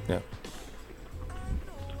 Yeah.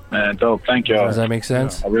 Man, dope. Thank y'all. Does that make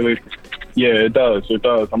sense? I really... Yeah, it does. It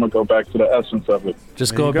does. I'm going to go back to the essence of it.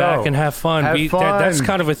 Just go back and have fun. That's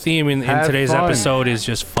kind of a theme in today's episode, is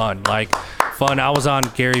just fun. Like, fun. I was on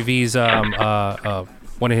Gary Vee's, one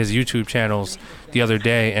of his YouTube channels the other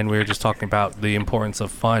day, and we were just talking about the importance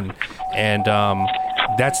of fun. And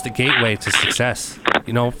that's the gateway to success.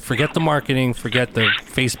 You know, forget the marketing, forget the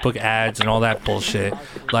Facebook ads and all that bullshit.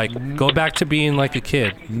 Like, go back to being like a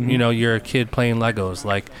kid. You know, you're a kid playing Legos.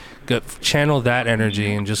 Like, channel that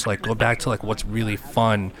energy and just like go back to like what's really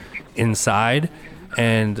fun inside.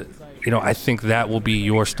 And you know, I think that will be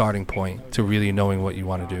your starting point to really knowing what you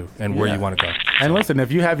want to do and where you want to go. And listen, if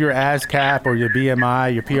you have your ASCAP or your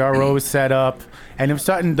BMI, your PROs set up, and if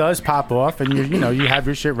something does pop off and you have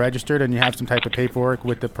your shit registered and you have some type of paperwork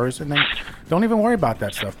with the person, then don't even worry about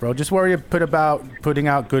that stuff, bro. Just worry about putting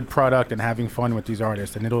out good product and having fun with these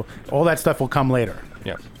artists, and all that stuff will come later.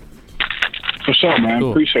 Yeah. For sure, man.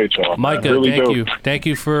 Cool. Appreciate y'all. Micah, really thank you. Thank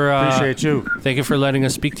you for appreciate you. Thank you for letting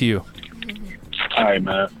us speak to you. All right,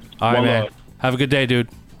 man. All right, man. Have a good day, dude.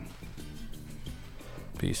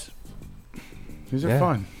 Peace. These are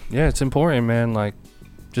fun. Yeah, it's important, man. Like,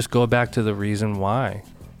 just go back to the reason why.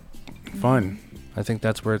 Fun. I think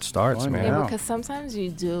that's where it starts, man. Yeah, because sometimes you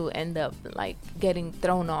do end up like getting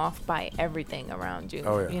thrown off by everything around you.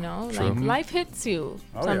 Oh, yeah. You know, True. like life hits you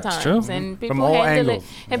sometimes, It's true. and From people all handle angles.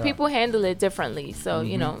 it, and people handle it differently. So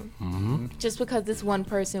you know, just because this one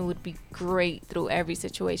person would be great through every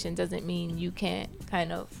situation doesn't mean you can't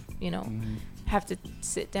kind of, you know, have to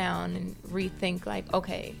sit down and rethink. Like,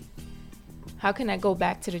 okay, how can I go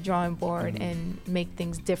back to the drawing board and make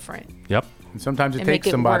things different? Yep. And sometimes it And takes make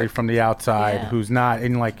it somebody work. from the outside Yeah. who's not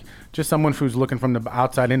in, like, just someone who's looking from the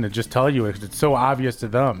outside in to just tell you because it's so obvious to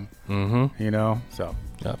them. You know? So,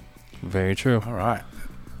 Yep. Very true. all right.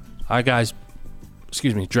 All right, guys.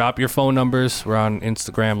 Excuse me. Drop your phone numbers. We're on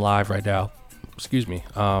Instagram Live right now. Excuse me.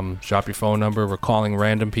 Drop your phone number. We're calling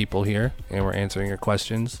random people here, and we're answering your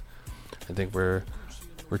questions. I think we're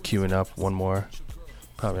queuing up one more.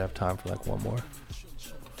 Probably have time for like one more.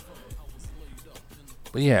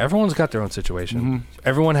 But yeah, everyone's got their own situation.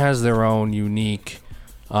 Everyone has their own unique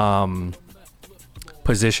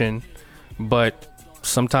position. But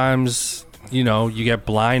sometimes, you know, you get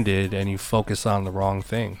blinded and you focus on the wrong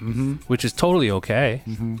thing, which is totally okay.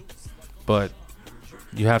 But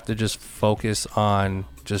you have to just focus on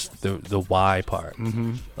just the why part.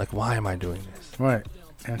 Like, why am I doing this? Right.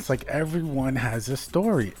 And it's like everyone has a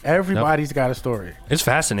story. Everybody's got a story. It's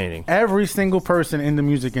fascinating. Every single person in the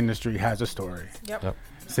music industry has a story. Yep.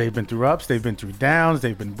 They've been through ups, they've been through downs,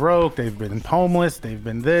 they've been broke, they've been homeless, they've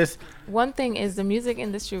been this. One thing is the music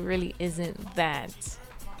industry really isn't that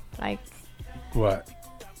like What?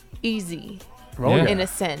 easy Oh, Yeah. in a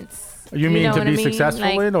sense. You mean know to what be I mean? successful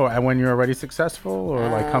Like, in, or when you're already successful, or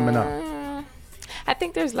like coming up? I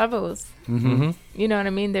think there's levels. You know what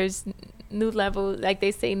I mean? There's new levels, like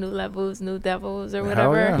they say, new levels, new devils, or Hell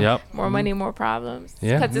whatever. yeah. Yep. More money, more problems.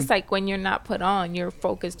 Yeah. Because it's like when you're not put on, you're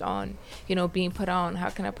focused on, you know, being put on. How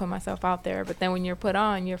can I put myself out there? But then when you're put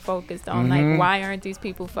on, you're focused on like, why aren't these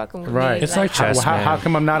people fucking with Right. me? It's like chess, how man.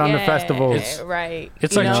 come I'm not on the Yeah, festivals? right.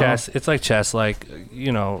 It's You like know? chess. It's like chess. Like,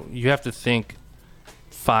 you know, you have to think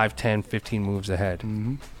 5, 10, 15 moves ahead.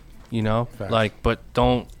 You know? Facts. Like, but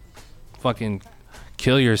don't fucking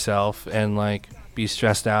kill yourself and like be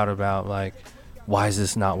stressed out about like, why is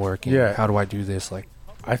this not working? Yeah. How do I do this? Like,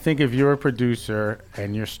 I think if you're a producer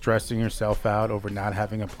and you're stressing yourself out over not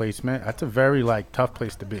having a placement, that's a very like tough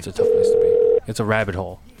place to be. it's a tough place to be. It's a rabbit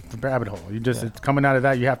hole. It's a rabbit hole. You just it's coming out of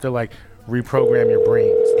that. You have to like reprogram your brain.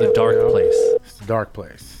 The dark place. It's a dark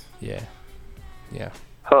place. Yeah. Yeah.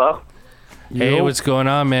 Hello. Hey, Yo. what's going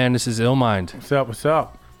on, man? This is llmind. What's up? What's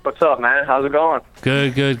up? What's up, man? How's it going?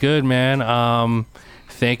 Good, man.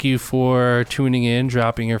 Thank you for tuning in,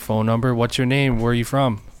 dropping your phone number. What's your name? Where are you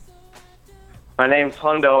from? My name's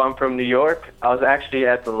Hundo. I'm from New York. I was actually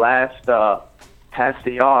at the last Pass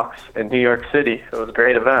the Aux in New York City. It was a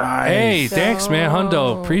great event. Hey, So- thanks, man.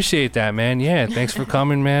 Hundo, appreciate that, man. Yeah, thanks for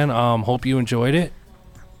coming, man. Hope you enjoyed it.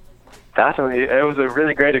 Definitely. It was a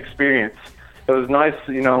really great experience. It was nice,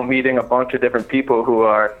 you know, meeting a bunch of different people who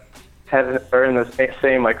are in the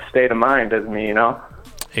same like state of mind as me, you know?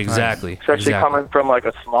 Exactly. Especially coming from like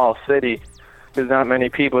a small city. There's not many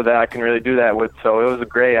people that I can really do that with, so it was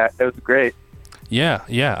great.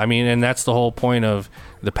 Yeah. I mean, and that's the whole point of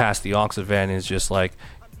the Pass the Aux event is just like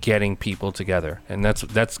getting people together, and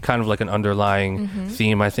that's kind of like an underlying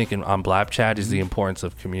theme I think on Blap Chat is the importance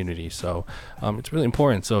of community. So it's really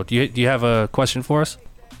important. So do you have a question for us?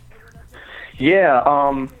 Yeah,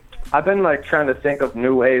 I've been like trying to think of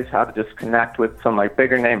new ways how to just connect with some like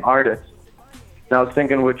bigger name artists. And I was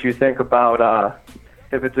thinking what you think about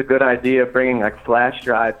if it's a good idea bringing like flash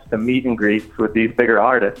drives to meet and greets with these bigger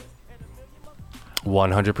artists.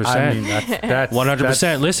 100%. I mean, that's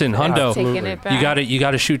 100%. Listen, Hundo, Taking it back. you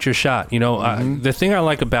got to shoot your shot. You know, the thing I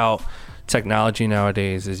like about technology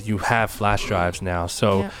nowadays is you have flash drives now.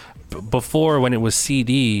 So before, when it was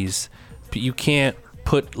CDs, you can't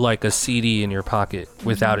put like a CD in your pocket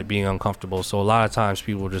without it being uncomfortable. So a lot of times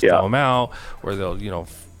people just throw them out, or they'll, you know,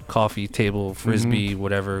 coffee table, frisbee,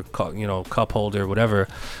 whatever, you know, cup holder, whatever.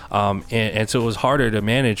 And so it was harder to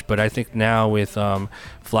manage. But I think now with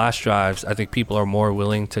flash drives, I think people are more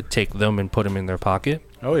willing to take them and put them in their pocket.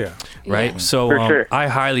 Oh yeah. Right. Yeah. So For sure. I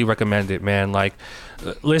highly recommend it, man. Like,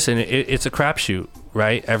 listen, it's a crapshoot,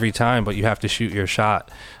 right? Every time, but you have to shoot your shot.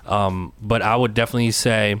 But I would definitely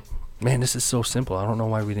say, man, this is so simple. I don't know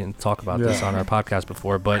why we didn't talk about this on our podcast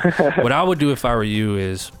before. But what I would do if I were you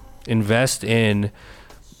is invest in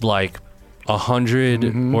like 100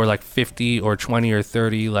 or like 50 or 20 or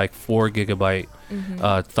 30 like 4 gigabyte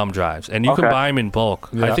thumb drives, and you can buy them in bulk.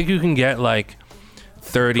 I think you can get like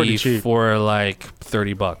 30 for like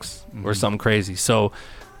 $30 or something crazy. So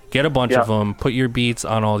Get a bunch of them, put your beats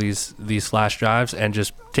on all these flash drives, and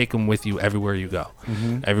just take them with you everywhere you go.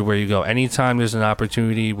 Everywhere you go. Anytime there's an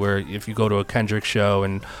opportunity where if you go to a Kendrick show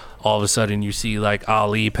and all of a sudden you see like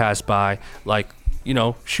Ali pass by, like, you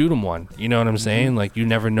know, shoot him one. You know what I'm saying? Like, you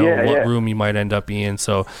never know what room you might end up in.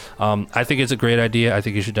 So I think it's a great idea. I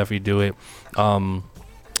think you should definitely do it.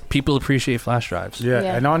 People appreciate flash drives. Yeah,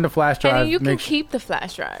 and on the flash drive, and you can keep the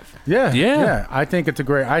flash drive. Yeah. I think it's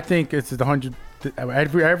I think it's the 100.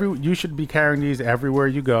 Every you should be carrying these everywhere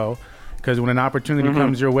you go, because when an opportunity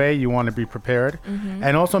comes your way, you want to be prepared.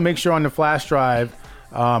 And also make sure on the flash drive,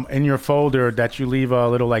 in your folder, that you leave a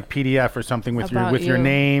little like PDF or something with your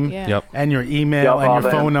name and your email and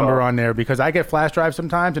your phone number on there. Because I get flash drives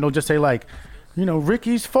sometimes, and it'll just say like, you know,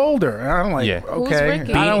 Ricky's folder. And I'm like, okay. Who's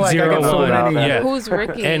Ricky? I don't like I get so many. Who's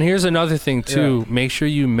Ricky? And here's another thing too. Make sure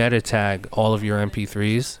you meta tag all of your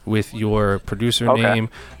MP3s with your producer name,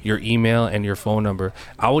 your email, and your phone number.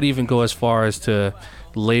 I would even go as far as to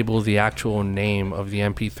label the actual name of the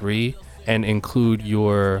MP3 and include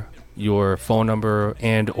your phone number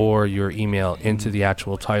and or your email into the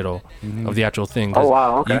actual title of the actual thing. Oh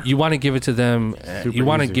wow, okay. You want to give it to them. You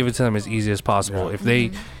want to easy. give it to them as easy as possible. If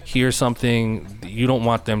they hear something, you don't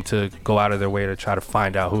want them to go out of their way to try to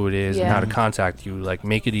find out who it is and how to contact you. Like,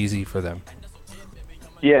 make it easy for them.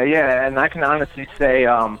 Yeah, and I can honestly say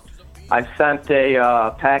I sent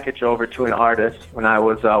a package over to an artist when I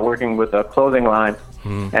was working with a clothing line.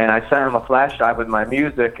 And I sent him a flash drive with my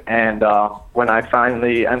music, and when I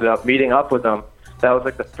finally ended up meeting up with him, that was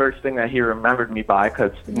like the first thing that he remembered me by,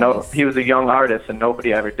 because he was a young artist and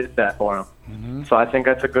nobody ever did that for him. So I think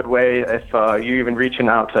that's a good way if you're even reaching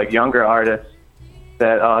out to younger artists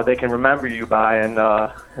that they can remember you by, and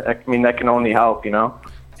I mean, that can only help, you know?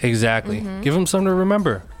 Exactly. Give them something to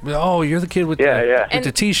remember. Oh, you're the kid with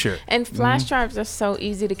the T-shirt. And flash drives are so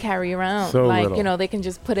easy to carry around. So like, little. you know, they can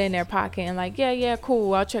just put it in their pocket and like,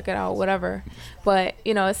 cool, I'll check it out, whatever. But,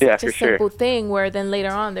 you know, it's such a simple thing where then later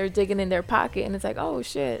on they're digging in their pocket and it's like, oh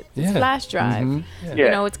shit, it's flash drive. You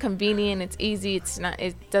know, it's convenient, it's easy,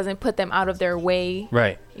 it doesn't put them out of their way.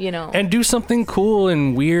 Right. You know. And do something cool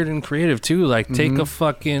and weird and creative too. Like take a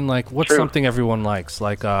fucking, like, what's something everyone likes?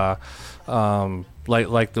 Like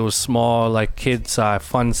like those small, like, kid size,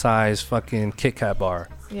 fun size fucking Kit Kat bar.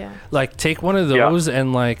 Yeah. Like, take one of those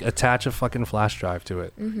and like attach a fucking flash drive to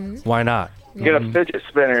it. Why not? Get a fidget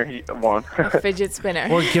spinner one. A fidget spinner.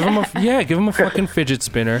 Or give them a fucking fidget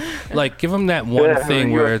spinner. Like, give them that one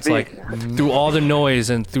thing where it's like through all the noise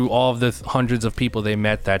and through all of the hundreds of people they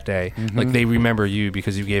met that day, like, they remember you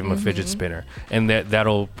because you gave them a fidget spinner, and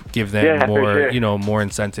that'll give them more, you know, more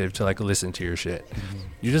incentive to like listen to your shit.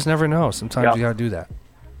 You just never know. Sometimes you gotta do that.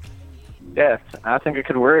 Yes, I think it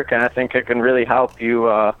could work, and I think it can really help you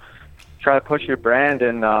try to push your brand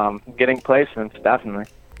and getting placements, definitely.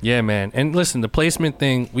 Yeah, man. And listen, the placement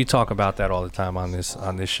thing, we talk about that all the time on this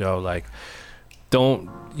show. Like, don't,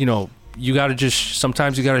 you know, you got to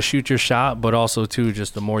sometimes you got to shoot your shot, but also too,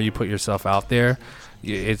 just the more you put yourself out there,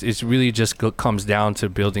 it's really just comes down to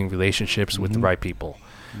building relationships with the right people.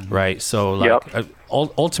 Right. So like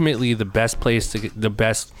ultimately the best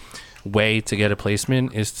way to get a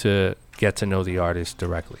placement is to get to know the artist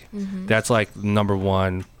directly. That's like number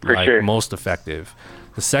one, most effective.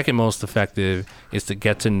 The second most effective is to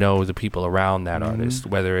get to know the people around that artist,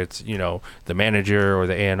 whether it's, you know, the manager or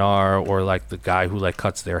the A&R or like the guy who like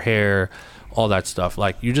cuts their hair, all that stuff.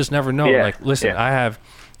 Like, you just never know. Like, listen, I have,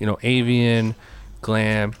 you know, Avian,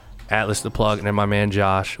 Glam, Atlas the Plug, and then my man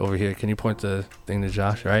Josh over here. Can you point the thing to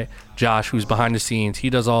Josh, right? Josh, who's behind the scenes. He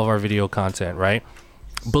does all of our video content, right?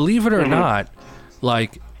 Believe it or not,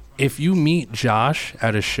 like, if you meet Josh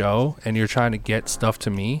at a show and you're trying to get stuff to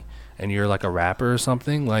me, and you're like a rapper or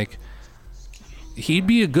something, like, he'd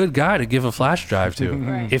be a good guy to give a flash drive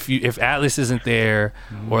to. If Atlas isn't there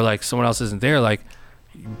or like someone else isn't there, like,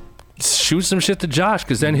 shoot some shit to Josh,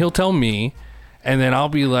 because then he'll tell me, and then I'll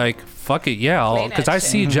be like, fuck it, yeah, because I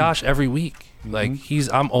see Josh every week. Like,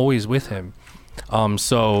 I'm always with him.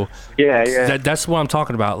 So that's what I'm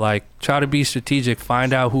talking about. Like, try to be strategic,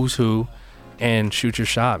 find out who's who, and shoot your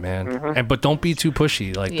shot, man. But don't be too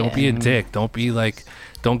pushy. Like, don't be a dick. Don't be like,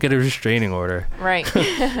 don't get a restraining order. Right.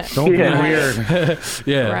 Don't be weird.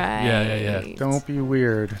 Yeah. Don't be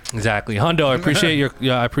weird. Exactly. Hundo, I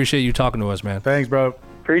appreciate you talking to us, man. Thanks, bro.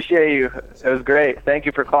 Appreciate you. It was great. Thank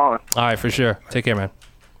you for calling. All right, for sure. Take care, man.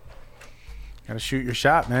 Gotta shoot your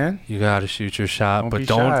shot, man. You gotta shoot your shot, but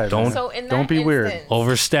don't be weird.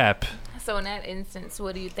 Overstep. So in that instance,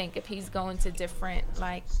 what do you think if he's going to different,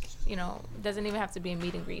 like, you know, doesn't even have to be a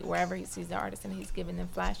meet and greet, wherever he sees the artist and he's giving them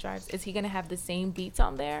flash drives, is he going to have the same beats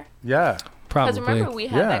on there? Yeah. Probably. Because remember we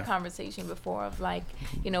had Yeah. that conversation before of like,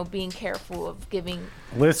 being careful of giving.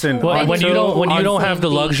 Listen, Well, when you don't have the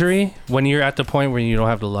Beats. luxury, when you're at the point where you don't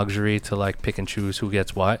have the luxury to like pick and choose who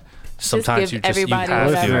gets what, sometimes give you everybody have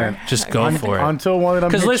whatever. to just go for it. until one of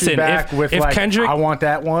them 'Cause hits listen, you back with if like, Kendrick- I want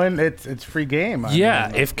that one, it's free game. I Yeah,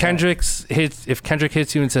 mean, if Kendrick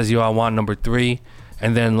hits you and says, "Yo, I want number 3,"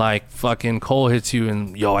 and then like fucking Cole hits you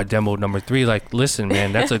and "Yo, I demoed number 3," like, listen,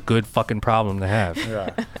 man, that's a good fucking problem to have. Yeah.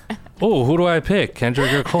 Oh, who do I pick,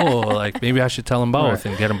 Kendrick or Cole? Like, maybe I should tell them both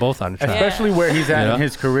and get them both on the track. Especially where he's at Yeah. in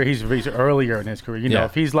his career, he's earlier in his career. You know, Yeah.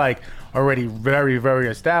 if he's like already very, very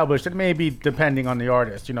established, it may be depending on the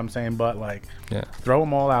artist. You know what I'm saying? But like, Yeah. throw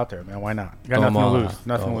them all out there, man. Why not? You got Throw 'em nothing to all lose. out. Nothing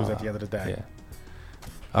Throw to 'em lose all at the end of the day. Yeah.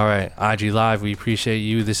 All right, IG Live, we appreciate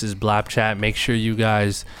you. This is Blap Chat. Make sure you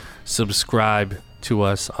guys subscribe to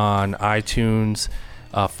us on iTunes.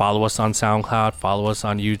 Follow us on SoundCloud. Follow us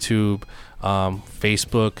on YouTube,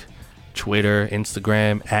 Facebook, Twitter,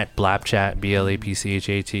 Instagram at BlapChat,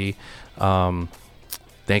 BLAPCHAT.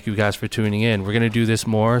 Thank you guys for tuning in. We're going to do this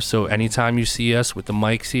more. So anytime you see us with the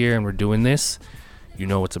mics here and we're doing this, you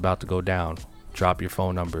know what's about to go down. Drop your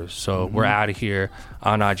phone numbers. So we're out of here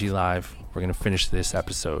on IG Live. We're going to finish this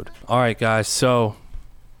episode. All right, guys. So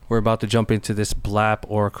we're about to jump into this blap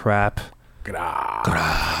or crap. All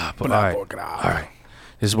right.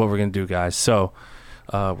 This is what we're going to do, guys. So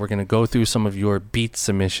we're going to go through some of your beat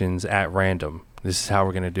submissions at random. This is how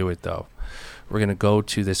we're going to do it, though. We're going to go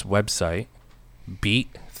to this website,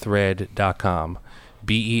 beatthread.com,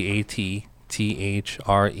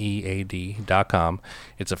 beatthread.com.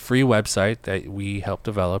 It's a free website that we helped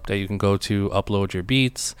develop that you can go to, upload your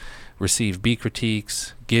beats, receive beat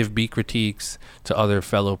critiques, give beat critiques to other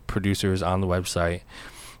fellow producers on the website.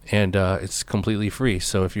 And it's completely free.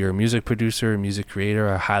 So if you're a music producer, music creator,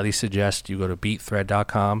 I highly suggest you go to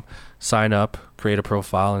beatthread.com, sign up, create a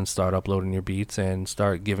profile, and start uploading your beats and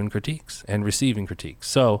start giving critiques and receiving critiques.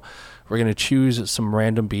 So we're going to choose some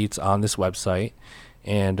random beats on this website,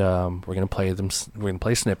 and we're going to play them. We're going to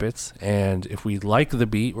play snippets. And if we like the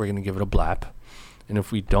beat, we're going to give it a blap. And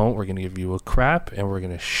if we don't, we're going to give you a crap, and we're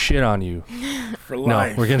going to shit on you. For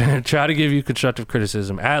life. No, we're going to try to give you constructive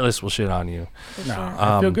criticism. Atlas will shit on you. No,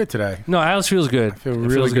 I feel good today. No, Atlas feels good. I feel It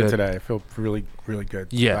really feels good today. I feel really, really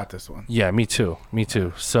good about this one. Yeah, me too. Me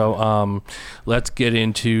too. So let's get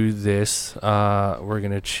into this. We're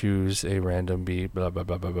going to choose a random beat. Blah, blah,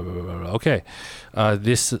 blah, blah, blah, blah, blah, blah. Okay.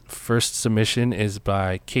 This first submission is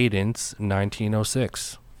by Cadence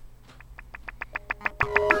 1906.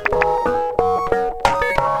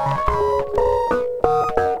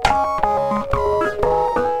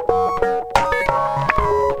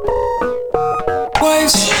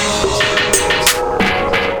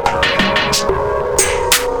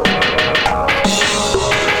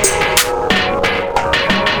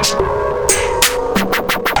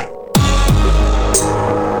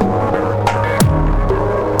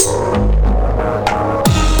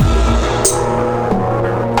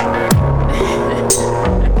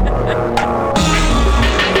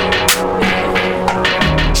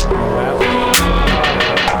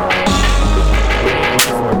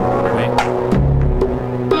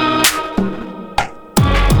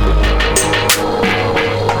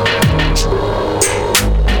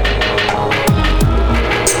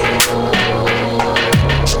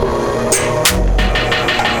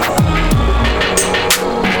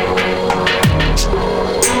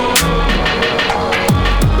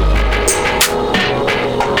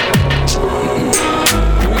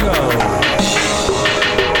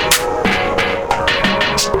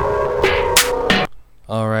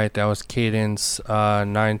 That was Cadence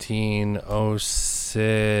 1906.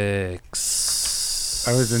 That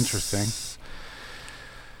was interesting.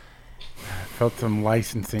 I felt some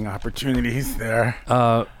licensing opportunities there.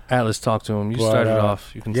 Atlas, talk to him. You started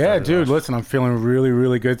off. You can yeah, start dude, off. listen, I'm feeling really,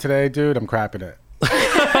 really good today, dude. I'm crapping it.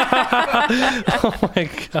 Oh my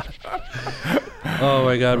god. Oh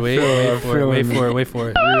my god. Wait for it.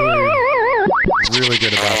 Really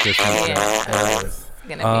good about this one. It's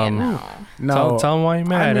gonna be a no. No, tell them why you're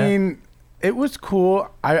mad. I mean, it was cool.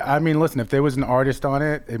 I mean, listen, if there was an artist on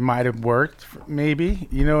it, it might have worked, maybe.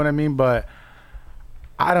 You know what I mean? But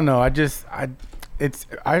I don't know. I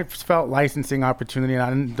felt licensing opportunity, and I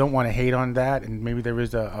don't want to hate on that. And maybe there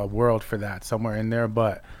is a world for that somewhere in there,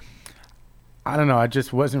 but I don't know. It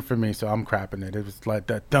just wasn't for me, so I'm crapping it. It was like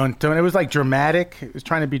the dun dun. It was like dramatic. It was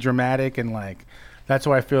trying to be dramatic, and like that's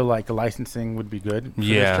why I feel like the licensing would be good for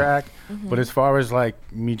this track. Mm-hmm. But as far as like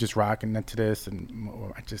me just rocking to this, and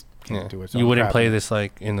I just can't do it. So you wouldn't crapping play it. this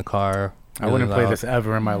like in the car. I wouldn't play this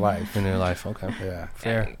ever in my life. In your life, okay. Yeah.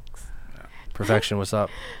 Fair. Perfection. What's up?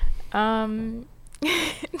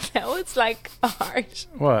 That was like harsh.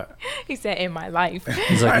 What? He said, in my life.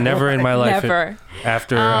 He's like, never in my life. Never.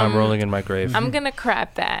 After I'm rolling in my grave. I'm gonna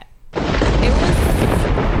crap that.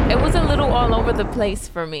 It was a little all over the place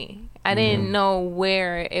for me. I didn't know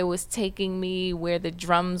where it was taking me, where the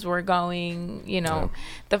drums were going. You know,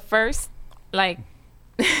 the first like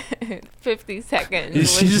 50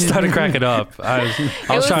 seconds. She just started cracking up. I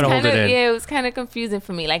was trying to hold it in. Yeah, it was kind of confusing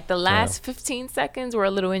for me. Like the last 15 seconds were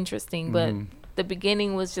a little interesting, but the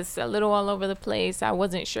beginning was just a little all over the place. I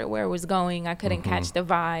wasn't sure where it was going. I couldn't catch the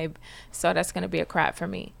vibe. So that's going to be a crap for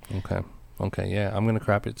me. Okay. Yeah, I'm going to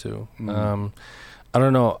crap it too. I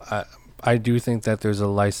don't know. I do think that there's a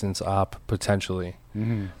license op potentially,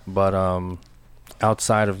 but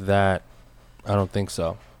outside of that, I don't think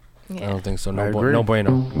so. Yeah. I don't think so. No, agree. no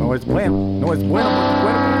bueno. No es bueno. No es bueno.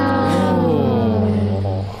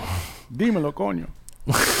 Dímelo, coño.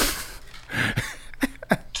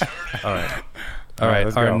 All right.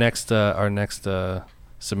 Let's Our go. next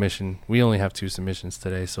submission. We only have 2 submissions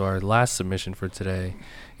today, so our last submission for today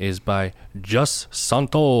is by Just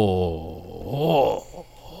Santo.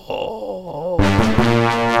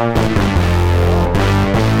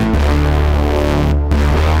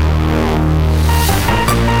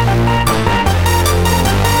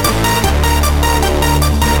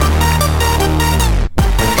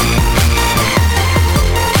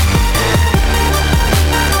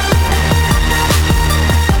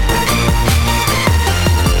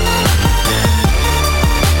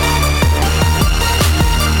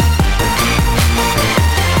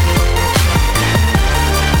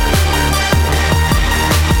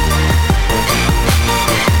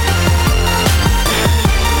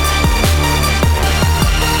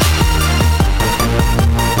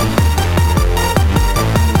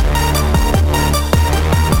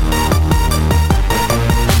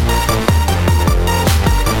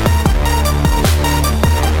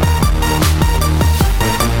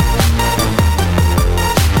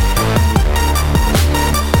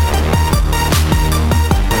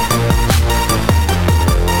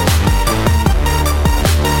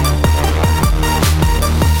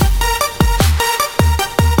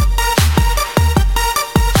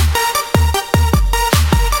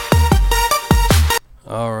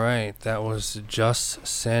 That was Just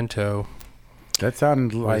Santo. That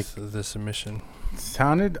sounded like with the submission.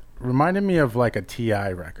 Reminded me of like a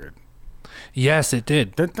T.I. record. Yes, it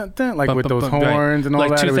did. Like with those horns and all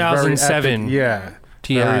like that. 2007. Yeah.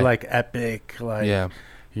 T.I. Very like epic. Like, yeah.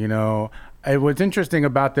 You know, what's interesting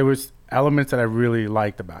about there was elements that I really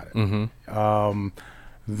liked about it. Mm-hmm.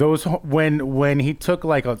 Those when he took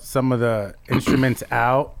like some of the instruments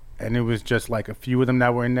out, and it was just like a few of them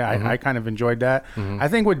that were in there. Mm-hmm. I kind of enjoyed that. Mm-hmm. I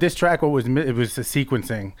think with this track, it was the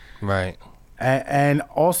sequencing, right, and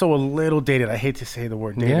also a little dated. I hate to say the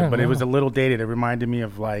word dated, but it was a little dated. It reminded me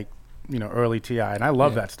of like early T.I., and I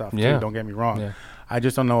love that stuff too. Don't get me wrong. Yeah. I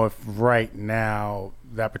just don't know if right now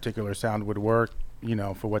that particular sound would work,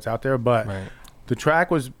 for what's out there. But the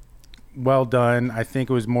track was well done. I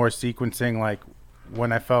think it was more sequencing, like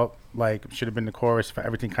when I felt like it should have been the chorus,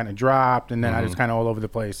 everything kind of dropped, and then I was kind of all over the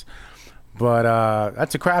place. But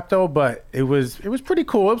that's a crap though. But it was pretty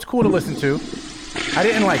cool. It was cool to listen to. I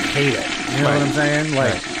didn't like hate it. You know what I'm saying?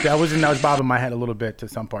 Like that was bobbing my head a little bit to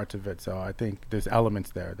some parts of it. So I think there's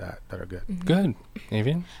elements there that are good. Mm-hmm. Good.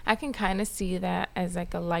 Avian? I can kind of see that as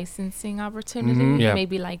like a licensing opportunity. Mm-hmm. Yeah.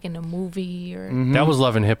 Maybe like in a movie or. Mm-hmm. That was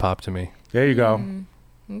Love and Hip Hop to me. There you go. Mm-hmm.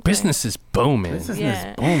 Okay. Business is booming. Business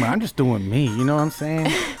is booming. I'm just doing me. You know what I'm saying?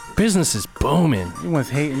 Business is booming. Everyone's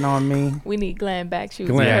hating on me. We need Glenn back. She's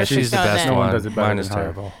the best one. No one does it better. Mine is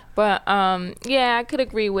terrible. But I could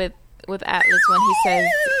agree with Atlas when he says,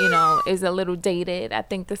 is a little dated. I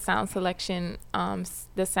think the sound selection,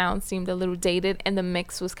 the sound seemed a little dated, and the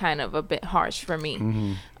mix was kind of a bit harsh for me.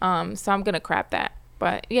 Mm-hmm. So I'm gonna crap that.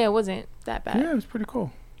 But yeah, it wasn't that bad. Yeah, it was pretty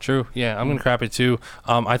cool. True. Yeah, I'm gonna crap it too.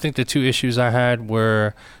 I think the two issues I had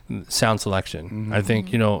were sound selection. Mm-hmm. I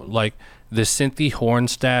think like the synthy horn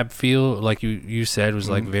stab feel, like you said, was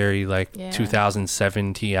like very like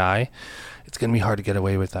 2007 T.I. It's gonna be hard to get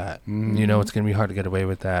away with that. Mm-hmm. It's gonna be hard to get away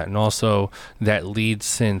with that. And also that lead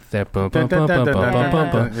synth, that bum bum bum bum bum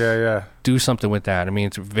bum bum. Yeah. Do something with that. I mean,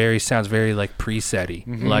 sounds very like preset-y.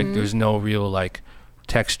 Mm-hmm. Like there's no real like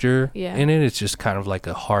texture in it. It's just kind of like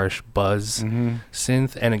a harsh buzz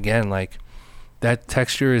synth. And again, like that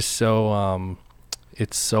texture is so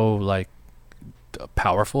it's so like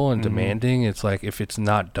powerful and demanding. It's like if it's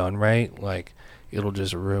not done right, like it'll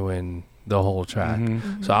just ruin the whole track.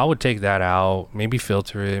 So I would take that out, maybe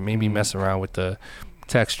filter it, maybe mess around with the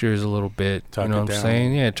textures a little bit. Tuck you know it what I'm down.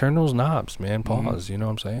 saying? Yeah, turn those knobs, man. Pause. You know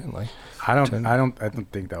what I'm saying? Like, I don't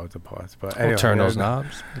think that was a pause, but anyway, turn those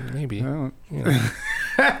knobs. Maybe. You know,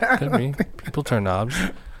 could be. People turn knobs.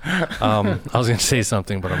 I was gonna say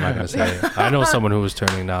something, but I'm not gonna say it. I know someone who was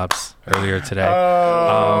turning knobs earlier today.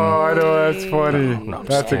 I know, that's funny. No,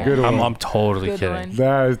 That's a good one. I'm totally Good kidding. one.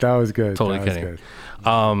 That was good. Totally That was kidding.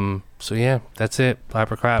 good. So yeah, that's it.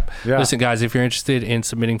 Hyper crap. Yeah. Listen, guys, if you're interested in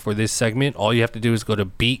submitting for this segment, all you have to do is go to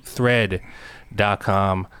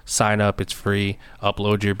beatthread.com, sign up. It's free.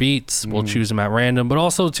 Upload your beats. We'll choose them at random, but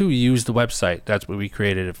also to use the website. That's what we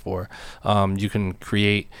created it for. You can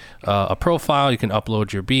create a profile. You can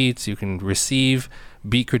upload your beats. You can receive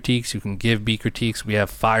beat critiques. You can give beat critiques. We have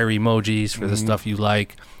fire emojis for the stuff you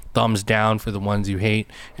like, thumbs down for the ones you hate,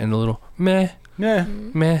 and the little meh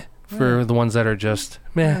for the ones that are just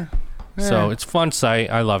meh. So it's a fun site.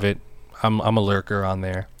 I love it. I'm a lurker on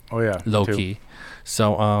there. Oh yeah, Low me too. key.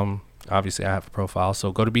 So obviously I have a profile.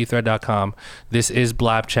 So go to beatthread.com. This is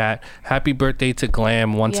Blab Chat. Happy birthday to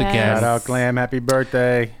Glam once Yes. again. Shout out Glam, happy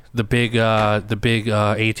birthday. The big 18. The big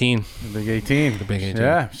 18. The big 18.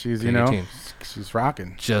 Yeah, she's Big 18. she's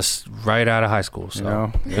rocking. Just right out of high school.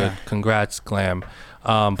 So good. Yeah. Congrats, Glam.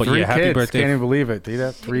 But 3 yeah, happy kids. birthday. Can't even believe it. See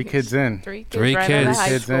that? 3 kids in. Three kids. Three right kids. Out of high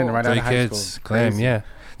Kids in, school. right out Three of high kids. school. Glam, Crazy. yeah.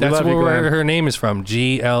 We That's love you, where Glam. her name is from.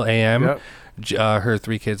 GLAM. Yep. Her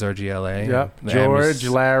 3 kids are GLA. Yep. And George,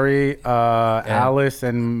 Larry, Alice,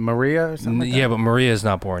 and Maria or something like yeah, that? but Maria is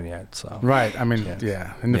not born yet. So Right. I mean,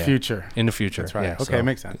 yeah. In the Yeah. future. in the future. That's right. Yeah, Okay, so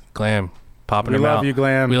makes sense. Glam. Popping We them love out. you,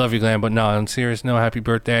 Glam. We love you, Glam. But no, on serious note, happy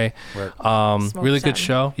birthday. Right. Smoke Really good something.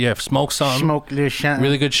 show. Yeah, smoke something. Smoke this shit.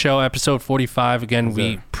 Really good show, episode 45. Again, Yes,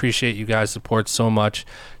 we sir. appreciate you guys' support so much.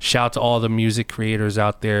 Shout to all the music creators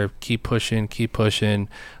out there. Keep pushing, keep pushing.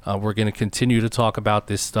 We're going to continue to talk about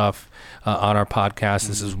this stuff on our podcast.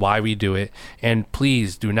 This is why we do it. And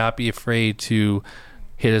please do not be afraid to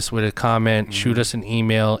hit us with a comment, shoot us an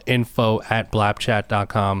email,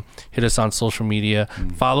 info@blabchat.com. Hit us on social media.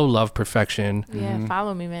 Follow Love Perfection. Yeah,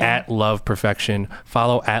 follow me, man. At Love Perfection.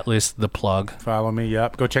 Follow Atlas the Plug. Follow me.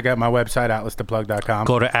 Yep. Go check out my website, atlastheplug.com.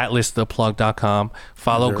 Go to atlastheplug.com.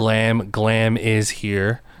 Follow Sure. Glam. Glam is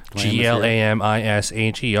here. Glam is here.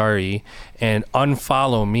 GLAMISHERE. And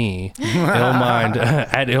unfollow me, llmind,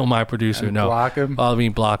 at llmind producer. And No. block him. Follow me,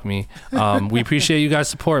 block me. We appreciate you guys'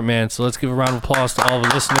 support, man. So let's give a round of applause to all the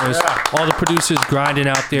listeners, all the producers grinding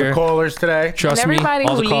out The there. callers today. Trust and me, everybody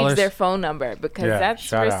all who the leaves callers. their phone number because Yeah, that's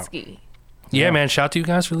shout out. risky. Yeah, man. Shout out to you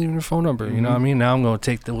guys for leaving your phone number. You know what I mean? Now I'm going to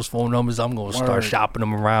take those phone numbers. I'm going to start Word. shopping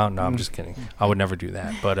them around. No, I'm just kidding. I would never do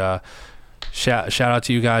that. But shout out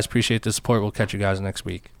to you guys. Appreciate the support. We'll catch you guys next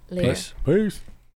week. Later. Peace. Peace.